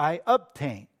attain, I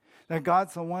obtain. That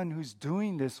God's the one who's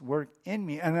doing this work in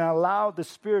me, and I allow the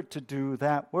Spirit to do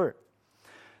that work.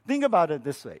 Think about it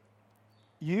this way.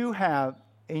 You have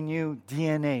a new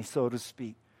DNA, so to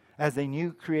speak, as a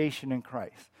new creation in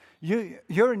Christ.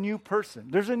 You're a new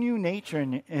person. There's a new nature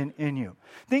in you.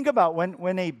 Think about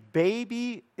when a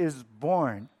baby is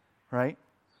born, right?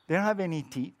 They don't have any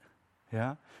teeth.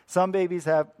 Yeah. Some babies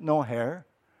have no hair.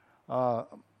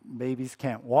 Babies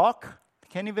can't walk. They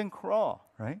can't even crawl,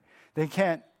 right? They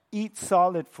can't eat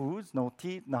solid foods, no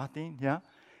teeth, nothing, yeah?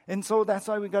 And so that's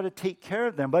why we got to take care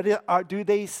of them. But do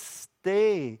they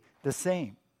stay the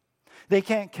same? They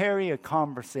can't carry a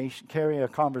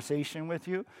conversation with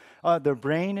you. Their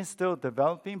brain is still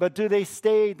developing, but do they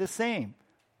stay the same?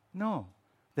 No,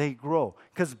 they grow.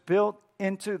 Because built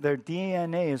into their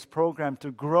DNA is programmed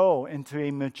to grow into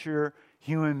a mature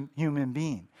human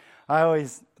being. I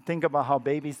always think about how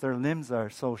babies, their limbs are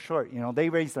so short. They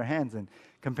raise their hands, and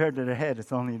compared to their head,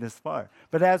 it's only this far.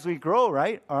 But as we grow,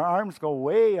 right, our arms go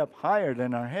way up higher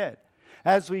than our head.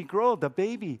 As we grow, the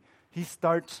baby, he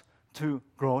starts to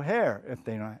grow hair, if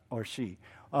they not, or she.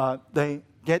 They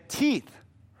get teeth,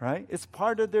 right? It's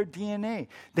part of their DNA.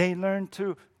 They learn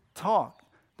to talk.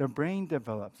 Their brain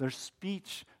develops. Their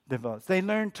speech develops. They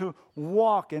learn to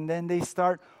walk, and then they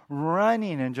start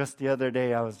running. And just the other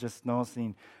day, I was just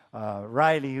noticing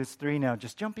Riley, who's 3 now,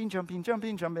 just jumping.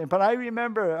 But I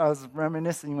remember I was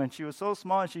reminiscing when she was so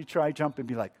small, she tried jumping,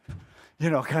 be like,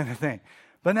 kind of thing.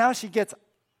 But now she gets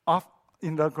off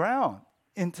in the ground,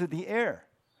 into the air.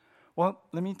 Well,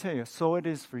 let me tell you, so it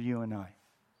is for you and I.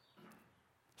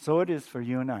 So it is for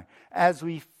you and I. As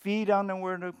we feed on the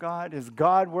Word of God, as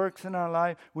God works in our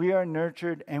life, we are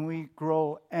nurtured and we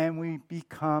grow and we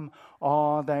become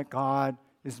all that God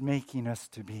is making us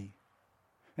to be.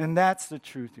 And that's the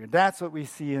truth here. That's what we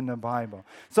see in the Bible.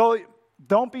 So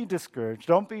don't be discouraged.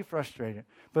 Don't be frustrated.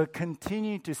 But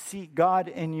continue to seek God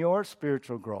in your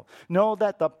spiritual growth. Know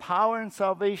that the power in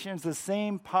salvation is the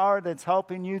same power that's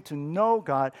helping you to know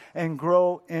God and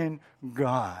grow in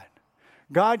God.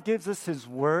 God gives us His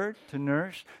Word to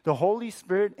nourish, the Holy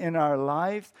Spirit in our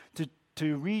lives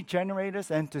to regenerate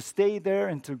us and to stay there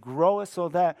and to grow us so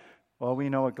that, well, we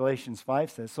know what Galatians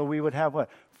 5 says. So we would have what?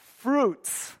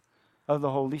 Fruits of the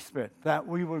Holy Spirit, that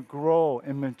we would grow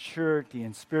in maturity,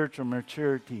 in spiritual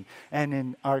maturity, and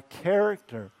in our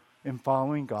character in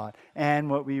following God, and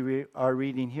what we are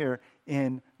reading here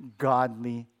in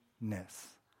godliness.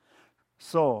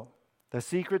 So, the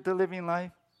secret to living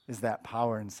life is that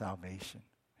power in salvation.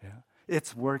 Yeah,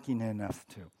 it's working in us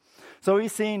too. So we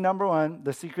see, number 1,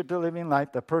 the secret to living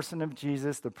life, the person of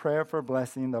Jesus, the prayer for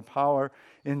blessing, the power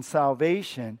in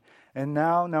salvation. And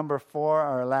now, number 4,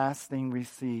 our last thing we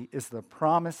see is the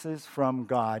promises from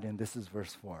God, and this is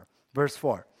verse 4. Verse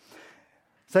 4.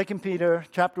 2 Peter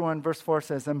chapter 1, verse 4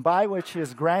 says, "And by which He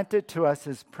has granted to us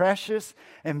His precious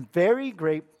and very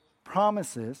great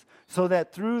promises, so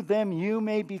that through them you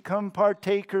may become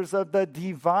partakers of the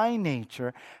divine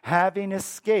nature, having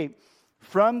escaped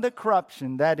from the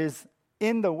corruption that is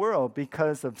in the world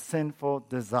because of sinful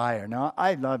desire." Now,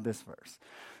 I love this verse.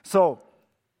 So,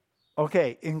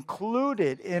 okay,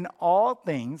 included in all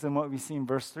things, and what we see in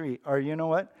verse 3, are, you know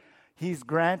what? He's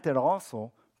granted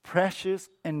also precious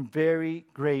and very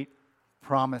great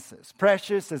promises.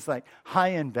 Precious is like high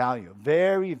in value,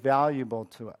 very valuable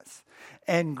to us.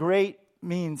 And great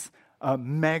means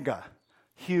mega,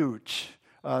 huge.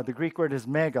 The Greek word is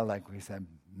mega, like we said,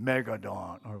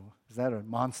 megadon, or is that a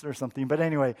monster or something? But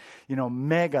anyway,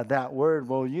 mega, that word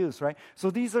we'll use, right?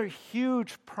 So these are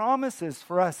huge promises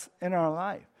for us in our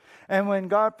life. And when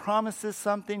God promises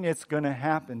something, it's going to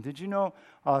happen. Did you know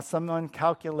someone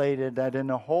calculated that in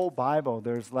the whole Bible,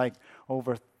 there's like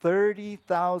over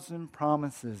 30,000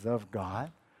 promises of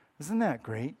God? Isn't that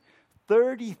great?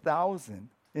 30,000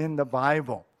 in the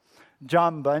Bible.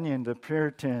 John Bunyan, the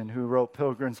Puritan who wrote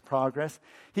Pilgrim's Progress,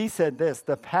 he said this: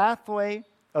 "The pathway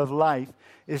of life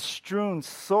is strewn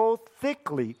so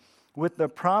thickly with the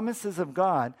promises of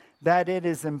God that it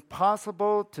is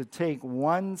impossible to take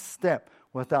one step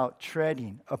without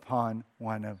treading upon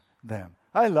one of them."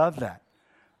 I love that.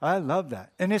 I love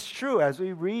that. And it's true. As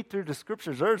we read through the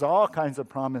scriptures, there's all kinds of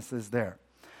promises there.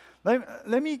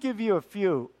 Let me give you a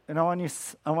few, and I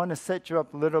want to set you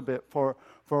up a little bit for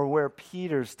where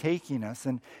Peter's taking us.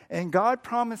 And God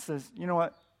promises, you know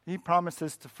what? He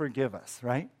promises to forgive us,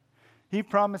 right? He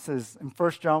promises in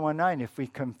 1 John 1:9, if we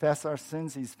confess our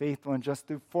sins, He's faithful and just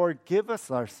to forgive us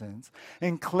our sins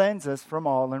and cleanse us from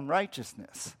all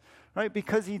unrighteousness, right?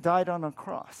 Because He died on a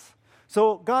cross.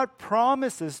 So God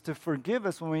promises to forgive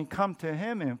us when we come to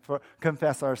Him and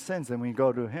confess our sins and we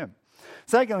go to Him.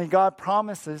 Secondly, God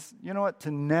promises,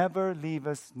 to never leave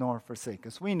us nor forsake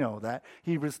us. We know that.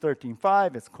 Hebrews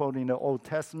 13:5, it's quoting the Old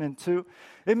Testament too.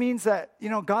 It means that,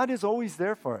 God is always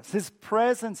there for us. His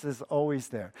presence is always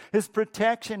there. His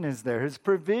protection is there. His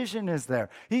provision is there.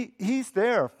 He's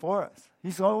there for us.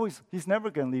 He's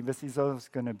never going to leave us. He's always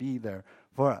going to be there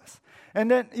for us. And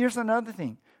then here's another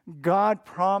thing. God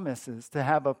promises to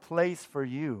have a place for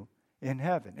you in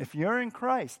heaven. If you're in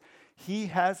Christ, He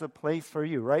has a place for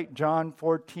you, right? John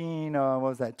 14,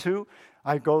 2?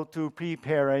 I go to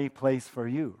prepare a place for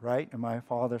you, right? In my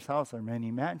Father's house are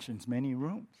many mansions, many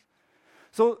rooms.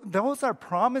 So those are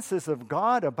promises of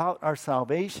God about our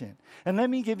salvation. And let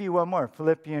me give you one more,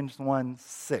 Philippians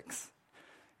 1:6.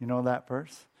 You know that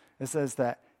verse? It says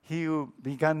that He who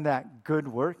begun that good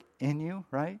work in you,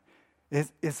 right,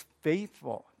 is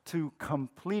faithful to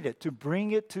complete it, to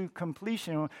bring it to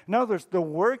completion. In other words, the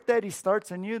work that He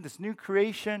starts in you, this new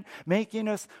creation, making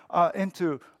us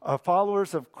into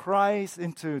followers of Christ,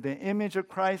 into the image of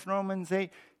Christ, Romans 8,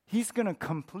 He's going to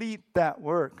complete that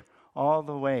work all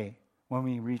the way when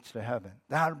we reach to heaven.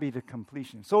 That'll be the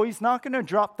completion. So He's not going to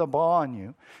drop the ball on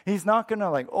you. He's not going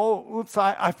to oops,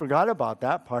 I forgot about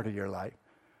that part of your life.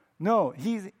 No,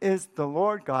 He is the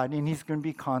Lord God, and He's going to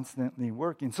be constantly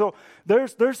working. So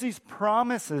there's these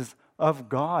promises of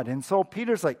God. And so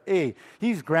Peter's like, hey,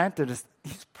 He's granted us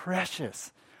these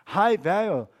precious, high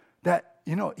value that,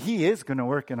 He is going to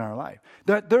work in our life.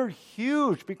 They're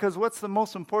huge, because what's the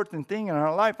most important thing in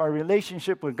our life? Our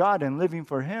relationship with God and living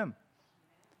for Him.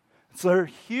 So they're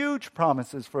huge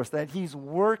promises for us that He's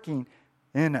working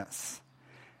in us.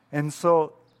 And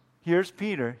so here's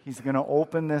Peter. He's going to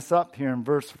open this up here in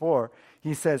verse 4.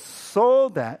 He says, so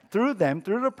that through them,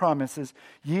 through the promises,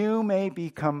 you may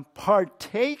become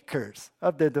partakers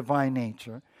of the divine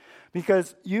nature,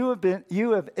 because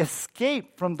you have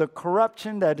escaped from the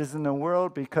corruption that is in the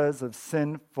world because of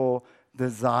sinful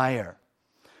desire.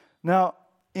 Now,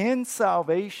 in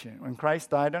salvation, when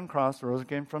Christ died on the cross, rose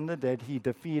again from the dead, He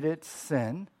defeated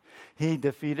sin. He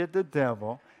defeated the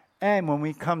devil. And when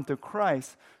we come to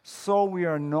Christ, so we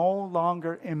are no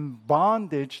longer in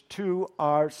bondage to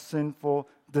our sinful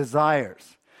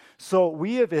desires. So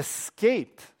we have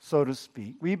escaped, so to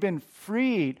speak. We've been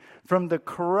freed from the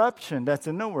corruption that's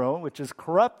in the world, which is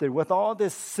corrupted with all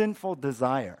this sinful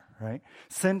desire, right?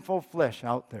 Sinful flesh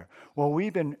out there. Well,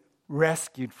 we've been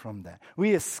rescued from that.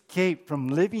 We escaped from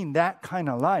living that kind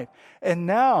of life. And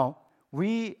now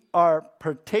we are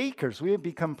partakers. We have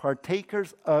become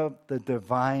partakers of the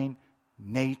divine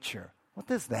nature. What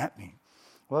does that mean?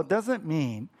 Well, it doesn't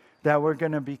mean that we're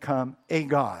going to become a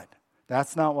God.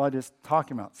 That's not what it's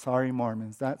talking about. Sorry,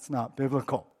 Mormons, that's not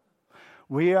biblical.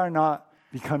 We are not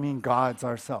becoming gods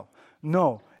ourselves.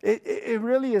 No, it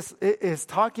really is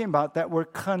talking about that we're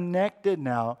connected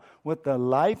now with the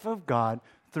life of God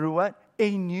through what?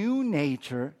 A new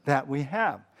nature that we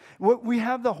have. We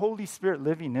have the Holy Spirit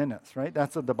living in us, right?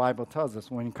 That's what the Bible tells us.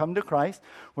 When we come to Christ,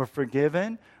 we're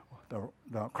forgiven.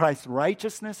 Christ's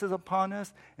righteousness is upon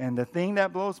us. And the thing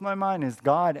that blows my mind is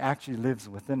God actually lives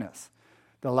within us.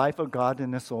 The life of God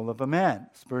in the soul of a man.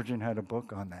 Spurgeon had a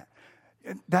book on that.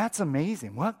 That's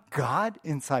amazing. What? God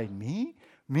inside me?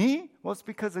 Me? Well, it's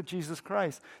because of Jesus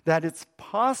Christ that it's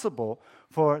possible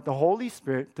for the Holy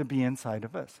Spirit to be inside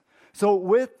of us. So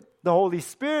with the Holy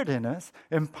Spirit in us,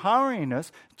 empowering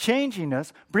us, changing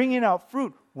us, bringing out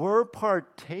fruit, we're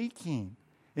partaking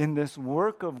in this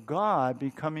work of God,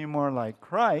 becoming more like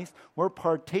Christ. We're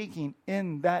partaking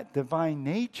in that divine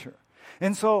nature.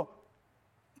 And so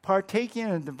partaking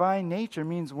in the divine nature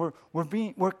means we're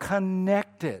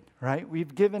connected, right?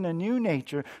 We've given a new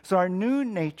nature. So our new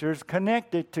nature is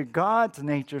connected to God's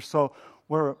nature. So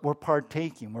we're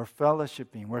partaking, we're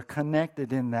fellowshipping, we're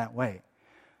connected in that way.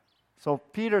 So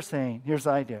Peter's saying, here's the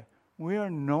idea. We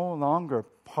are no longer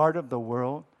part of the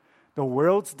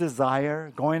world's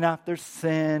desire, going after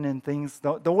sin and things.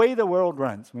 The way the world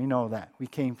runs, we know that. We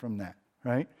came from that,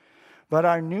 right? But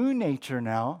our new nature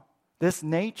now, this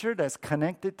nature that's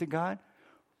connected to God,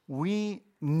 we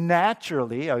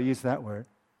naturally, I'll use that word,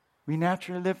 we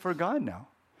naturally live for God now.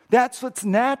 That's what's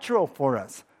natural for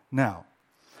us now.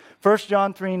 1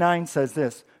 John 3:9 says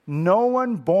this, no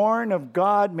one born of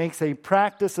God makes a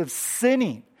practice of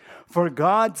sinning, for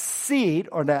God's seed,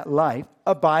 or that life,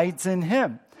 abides in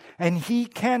him. And he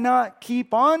cannot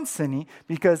keep on sinning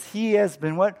because he has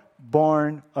been what?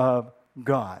 Born of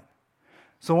God.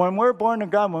 So when we're born of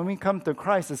God, when we come to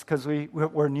Christ, it's because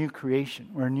we're a new creation.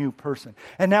 We're a new person.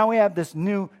 And now we have this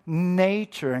new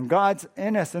nature, and God's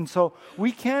in us. And so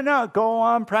we cannot go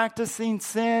on practicing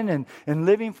sin and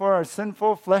living for our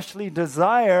sinful fleshly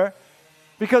desire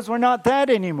because we're not that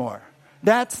anymore.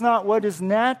 That's not what is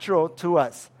natural to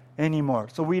us anymore.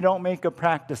 So we don't make a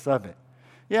practice of it.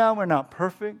 Yeah, we're not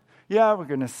perfect. Yeah, we're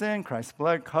going to sin. Christ's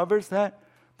blood covers that.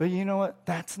 But you know what?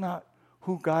 That's not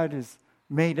who God has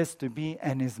made us to be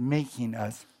and is making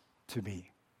us to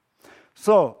be.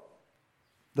 So,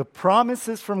 the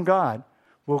promises from God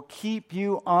will keep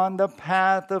you on the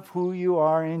path of who you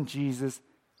are in Jesus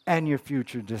and your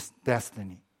future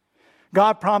destiny.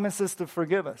 God promises to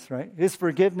forgive us, right? His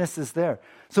forgiveness is there.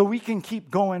 So we can keep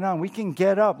going on. We can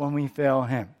get up when we fail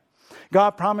Him.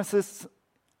 God promises,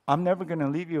 I'm never going to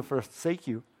leave you or forsake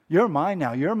you. You're mine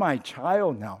now. You're my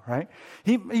child now, right?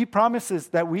 He promises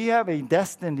that we have a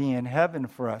destiny in heaven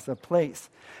for us, a place.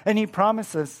 And He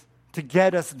promises to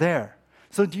get us there.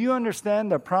 So do you understand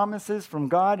the promises from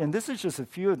God? And this is just a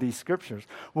few of these scriptures.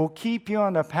 Will keep you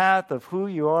on the path of who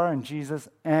you are in Jesus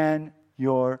and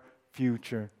your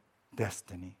future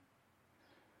destiny.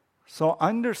 So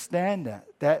understand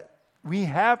that we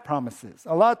have promises.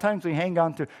 A lot of times we hang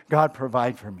on to, God,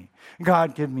 provide for me.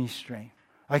 God, give me strength.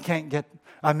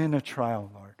 I'm in a trial,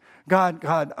 Lord. God,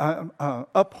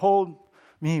 uphold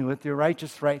me with your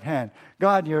righteous right hand.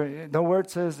 God, the word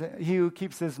says, he who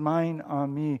keeps his mind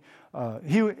on me,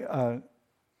 I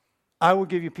will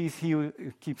give you peace, he who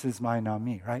keeps his mind on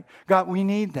me, right? God, we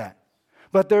need that.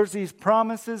 But there's these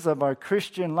promises of our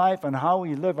Christian life and how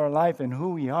we live our life and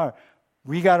who we are.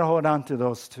 We got to hold on to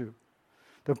those too.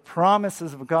 The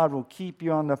promises of God will keep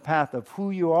you on the path of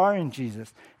who you are in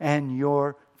Jesus and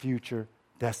your future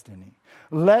destiny.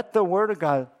 Let the Word of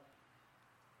God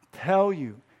tell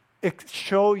you,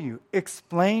 show you,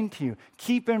 explain to you,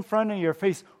 keep in front of your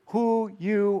face who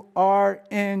you are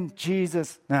in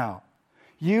Jesus now.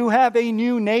 You have a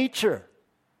new nature.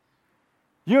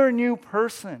 You're a new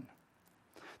person.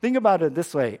 Think about it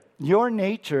this way. Your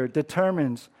nature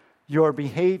determines your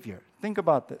behavior. Think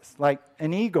about this. Like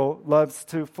an eagle loves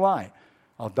to fly.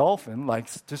 A dolphin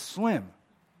likes to swim.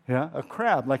 Yeah? A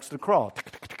crab likes to crawl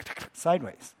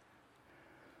sideways.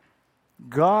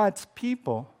 God's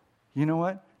people, you know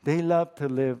what? They love to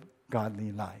live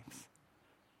godly lives.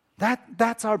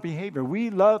 That's our behavior. We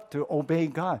love to obey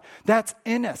God. That's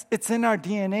in us. It's in our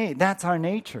DNA. That's our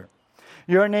nature.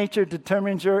 Your nature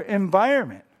determines your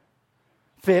environment.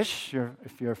 Fish,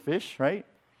 if you're a fish, right?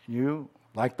 You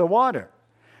like the water.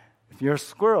 If you're a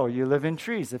squirrel, you live in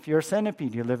trees. If you're a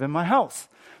centipede, you live in my house.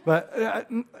 But,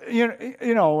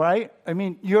 you know, right? I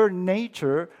mean, your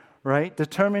nature, right,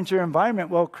 determines your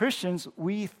environment. Well, Christians,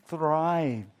 we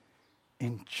thrive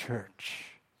in church.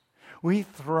 We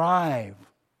thrive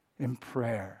in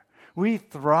prayer. We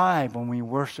thrive when we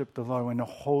worship the Lord, when the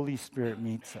Holy Spirit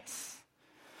meets us.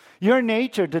 Your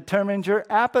nature determines your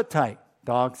appetite.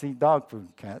 Dogs eat dog food.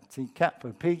 Cats eat cat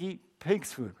food. Pig eat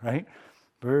pig's food, right?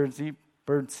 Birds eat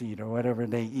bird seed or whatever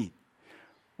they eat.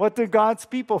 What do God's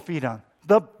people feed on?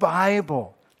 The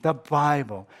Bible. The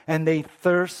Bible. And they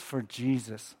thirst for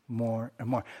Jesus more and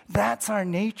more. That's our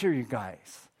nature, you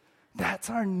guys.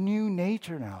 That's our new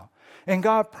nature now. And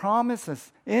God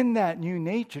promises in that new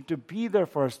nature to be there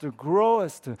for us, to grow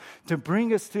us, to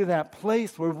bring us to that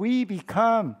place where we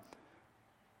become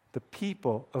the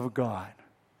people of God,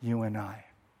 you and I.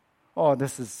 Oh,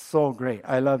 this is so great.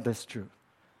 I love this truth.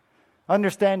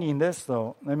 Understanding this,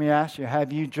 though, let me ask you,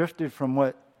 have you drifted from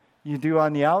what you do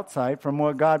on the outside from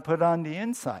what God put on the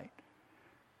inside?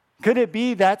 Could it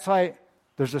be that's why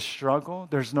there's a struggle,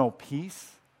 there's no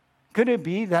peace? Could it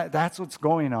be that that's what's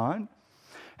going on?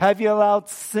 Have you allowed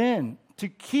sin to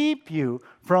keep you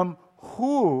from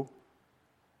who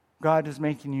God is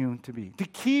making you to be? To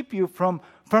keep you from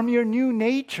your new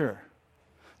nature?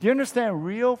 Do you understand?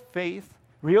 Real faith,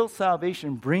 real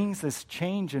salvation brings this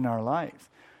change in our lives.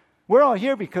 We're all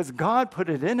here because God put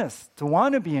it in us to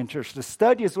want to be in church, to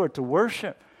study His Word, to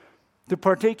worship, to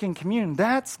partake in communion.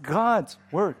 That's God's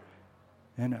work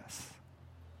in us.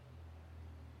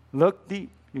 Look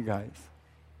deep, you guys.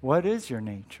 What is your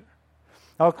nature?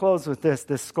 I'll close with this.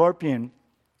 The scorpion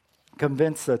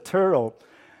convinced a turtle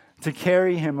to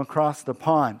carry him across the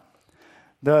pond.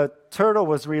 The turtle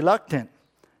was reluctant.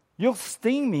 You'll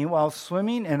sting me while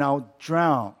swimming and I'll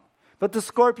drown. But the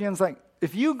scorpion's like,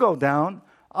 if you go down,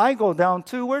 I go down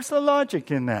too. Where's the logic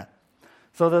in that?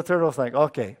 So the turtle's like,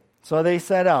 okay. So they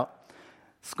set out.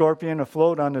 Scorpion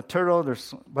afloat on the turtle.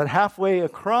 But halfway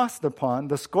across the pond,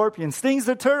 the scorpion stings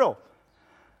the turtle.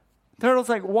 Turtle's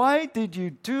like, why did you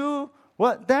do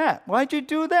that? Why'd you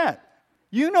do that?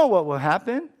 You know what will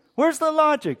happen. Where's the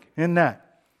logic in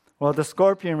that? Well, the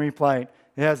scorpion replied,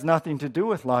 it has nothing to do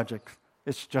with logic.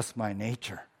 It's just my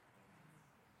nature.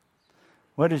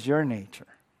 What is your nature?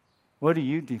 What do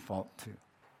you default to?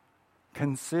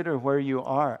 Consider where you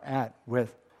are at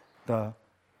with the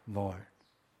Lord.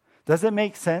 Does it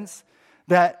make sense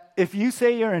that if you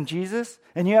say you're in Jesus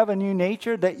and you have a new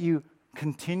nature, that you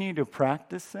continue to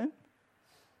practice sin?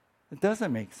 It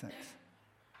doesn't make sense.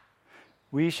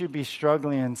 We should be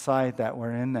struggling inside that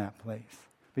we're in that place.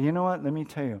 But you know what? Let me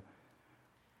tell you.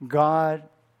 God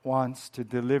wants to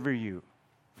deliver you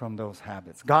from those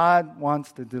habits. God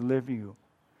wants to deliver you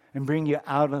and bring you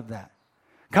out of that.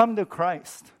 Come to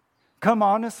Christ. Come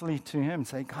honestly to Him.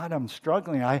 Say, God, I'm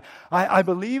struggling. I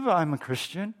believe I'm a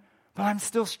Christian, but I'm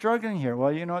still struggling here.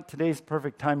 Well, you know what? Today's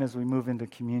perfect time as we move into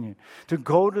communion to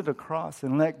go to the cross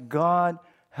and let God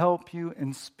help you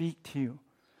and speak to you.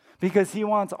 Because He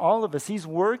wants all of us. He's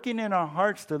working in our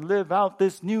hearts to live out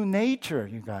this new nature,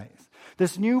 you guys.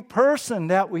 This new person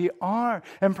that we are.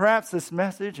 And perhaps this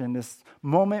message and this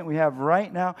moment we have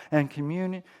right now and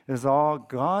communion is all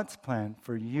God's plan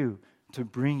for you to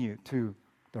bring you to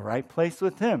the right place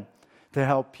with Him, to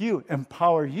help you,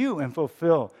 empower you, and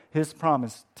fulfill His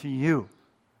promise to you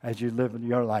as you live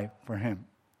your life for Him.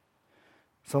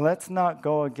 So let's not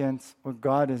go against what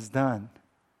God has done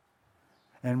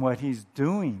and what He's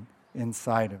doing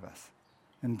inside of us.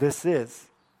 And this is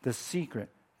the secret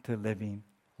to living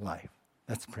life.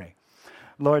 Let's pray.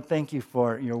 Lord, thank you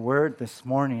for your word this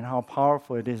morning, how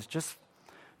powerful it is. Just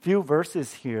a few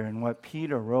verses here and what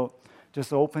Peter wrote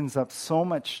just opens up so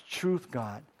much truth,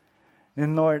 God.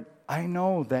 And Lord, I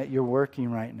know that you're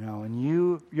working right now,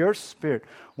 and your Spirit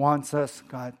wants us,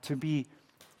 God, to be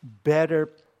better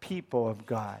people of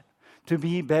God, to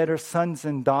be better sons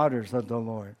and daughters of the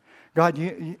Lord. God,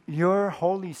 your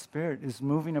Holy Spirit is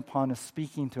moving upon us,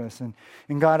 speaking to us. And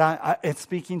God, it's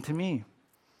speaking to me.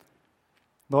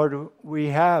 Lord, we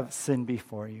have sinned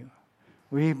before you.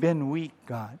 We've been weak,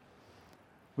 God.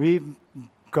 We've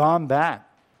gone back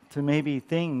to maybe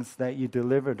things that you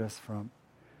delivered us from.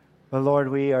 But Lord,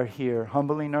 we are here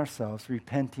humbling ourselves,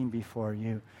 repenting before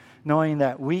you, knowing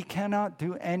that we cannot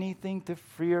do anything to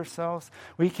free ourselves.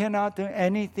 We cannot do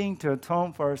anything to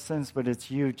atone for our sins, but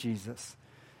it's you, Jesus.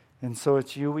 And so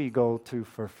it's you we go to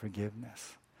for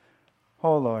forgiveness.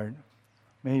 Oh Lord,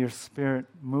 may your Spirit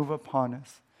move upon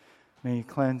us. May you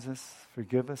cleanse us,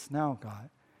 forgive us now, God.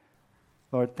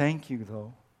 Lord, thank you,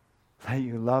 though, that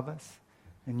you love us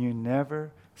and you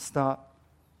never stop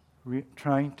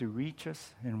trying to reach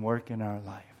us and work in our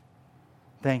life.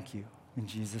 Thank you. In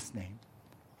Jesus' name,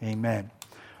 amen.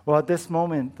 Well, at this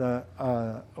moment,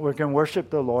 we're going to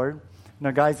worship the Lord. Now,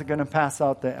 guys are going to pass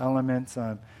out the elements.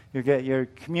 You get your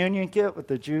communion kit with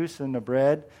the juice and the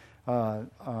bread.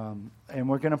 And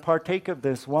we're going to partake of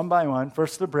this one by one.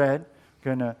 First the bread.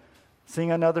 We're going to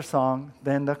sing another song,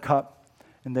 then the cup,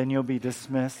 and then you'll be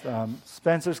dismissed.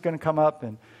 Spencer's going to come up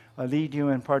and lead you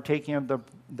in partaking of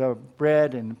the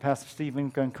bread, and Pastor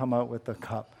Stephen's going to come out with the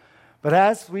cup. But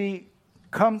as we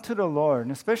come to the Lord,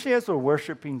 and especially as we're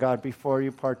worshiping God before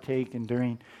you partake and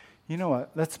during, you know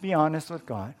what, let's be honest with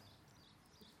God.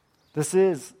 This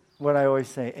is what I always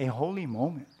say, a holy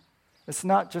moment. It's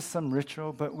not just some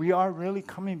ritual, but we are really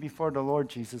coming before the Lord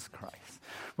Jesus Christ.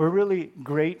 We're really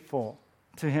grateful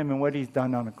to Him and what He's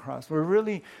done on the cross. We're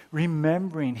really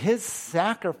remembering His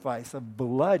sacrifice of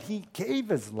blood. He gave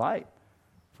His life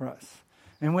for us.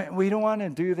 And we don't want to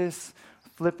do this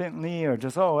flippantly or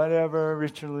just, whatever,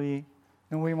 ritually.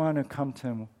 And we want to come to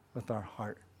Him with our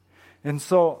heart. And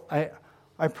so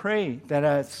I pray that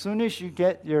as soon as you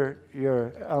get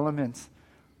your elements,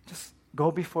 just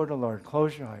go before the Lord.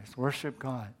 Close your eyes. Worship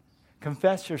God.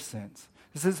 Confess your sins.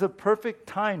 This is a perfect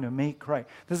time to make right.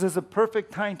 This is a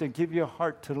perfect time to give your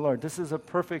heart to the Lord. This is a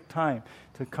perfect time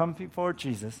to come before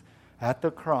Jesus at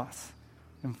the cross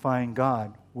and find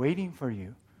God waiting for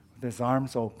you with His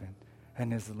arms open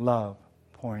and His love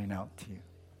pouring out to you.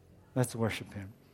 Let's worship Him.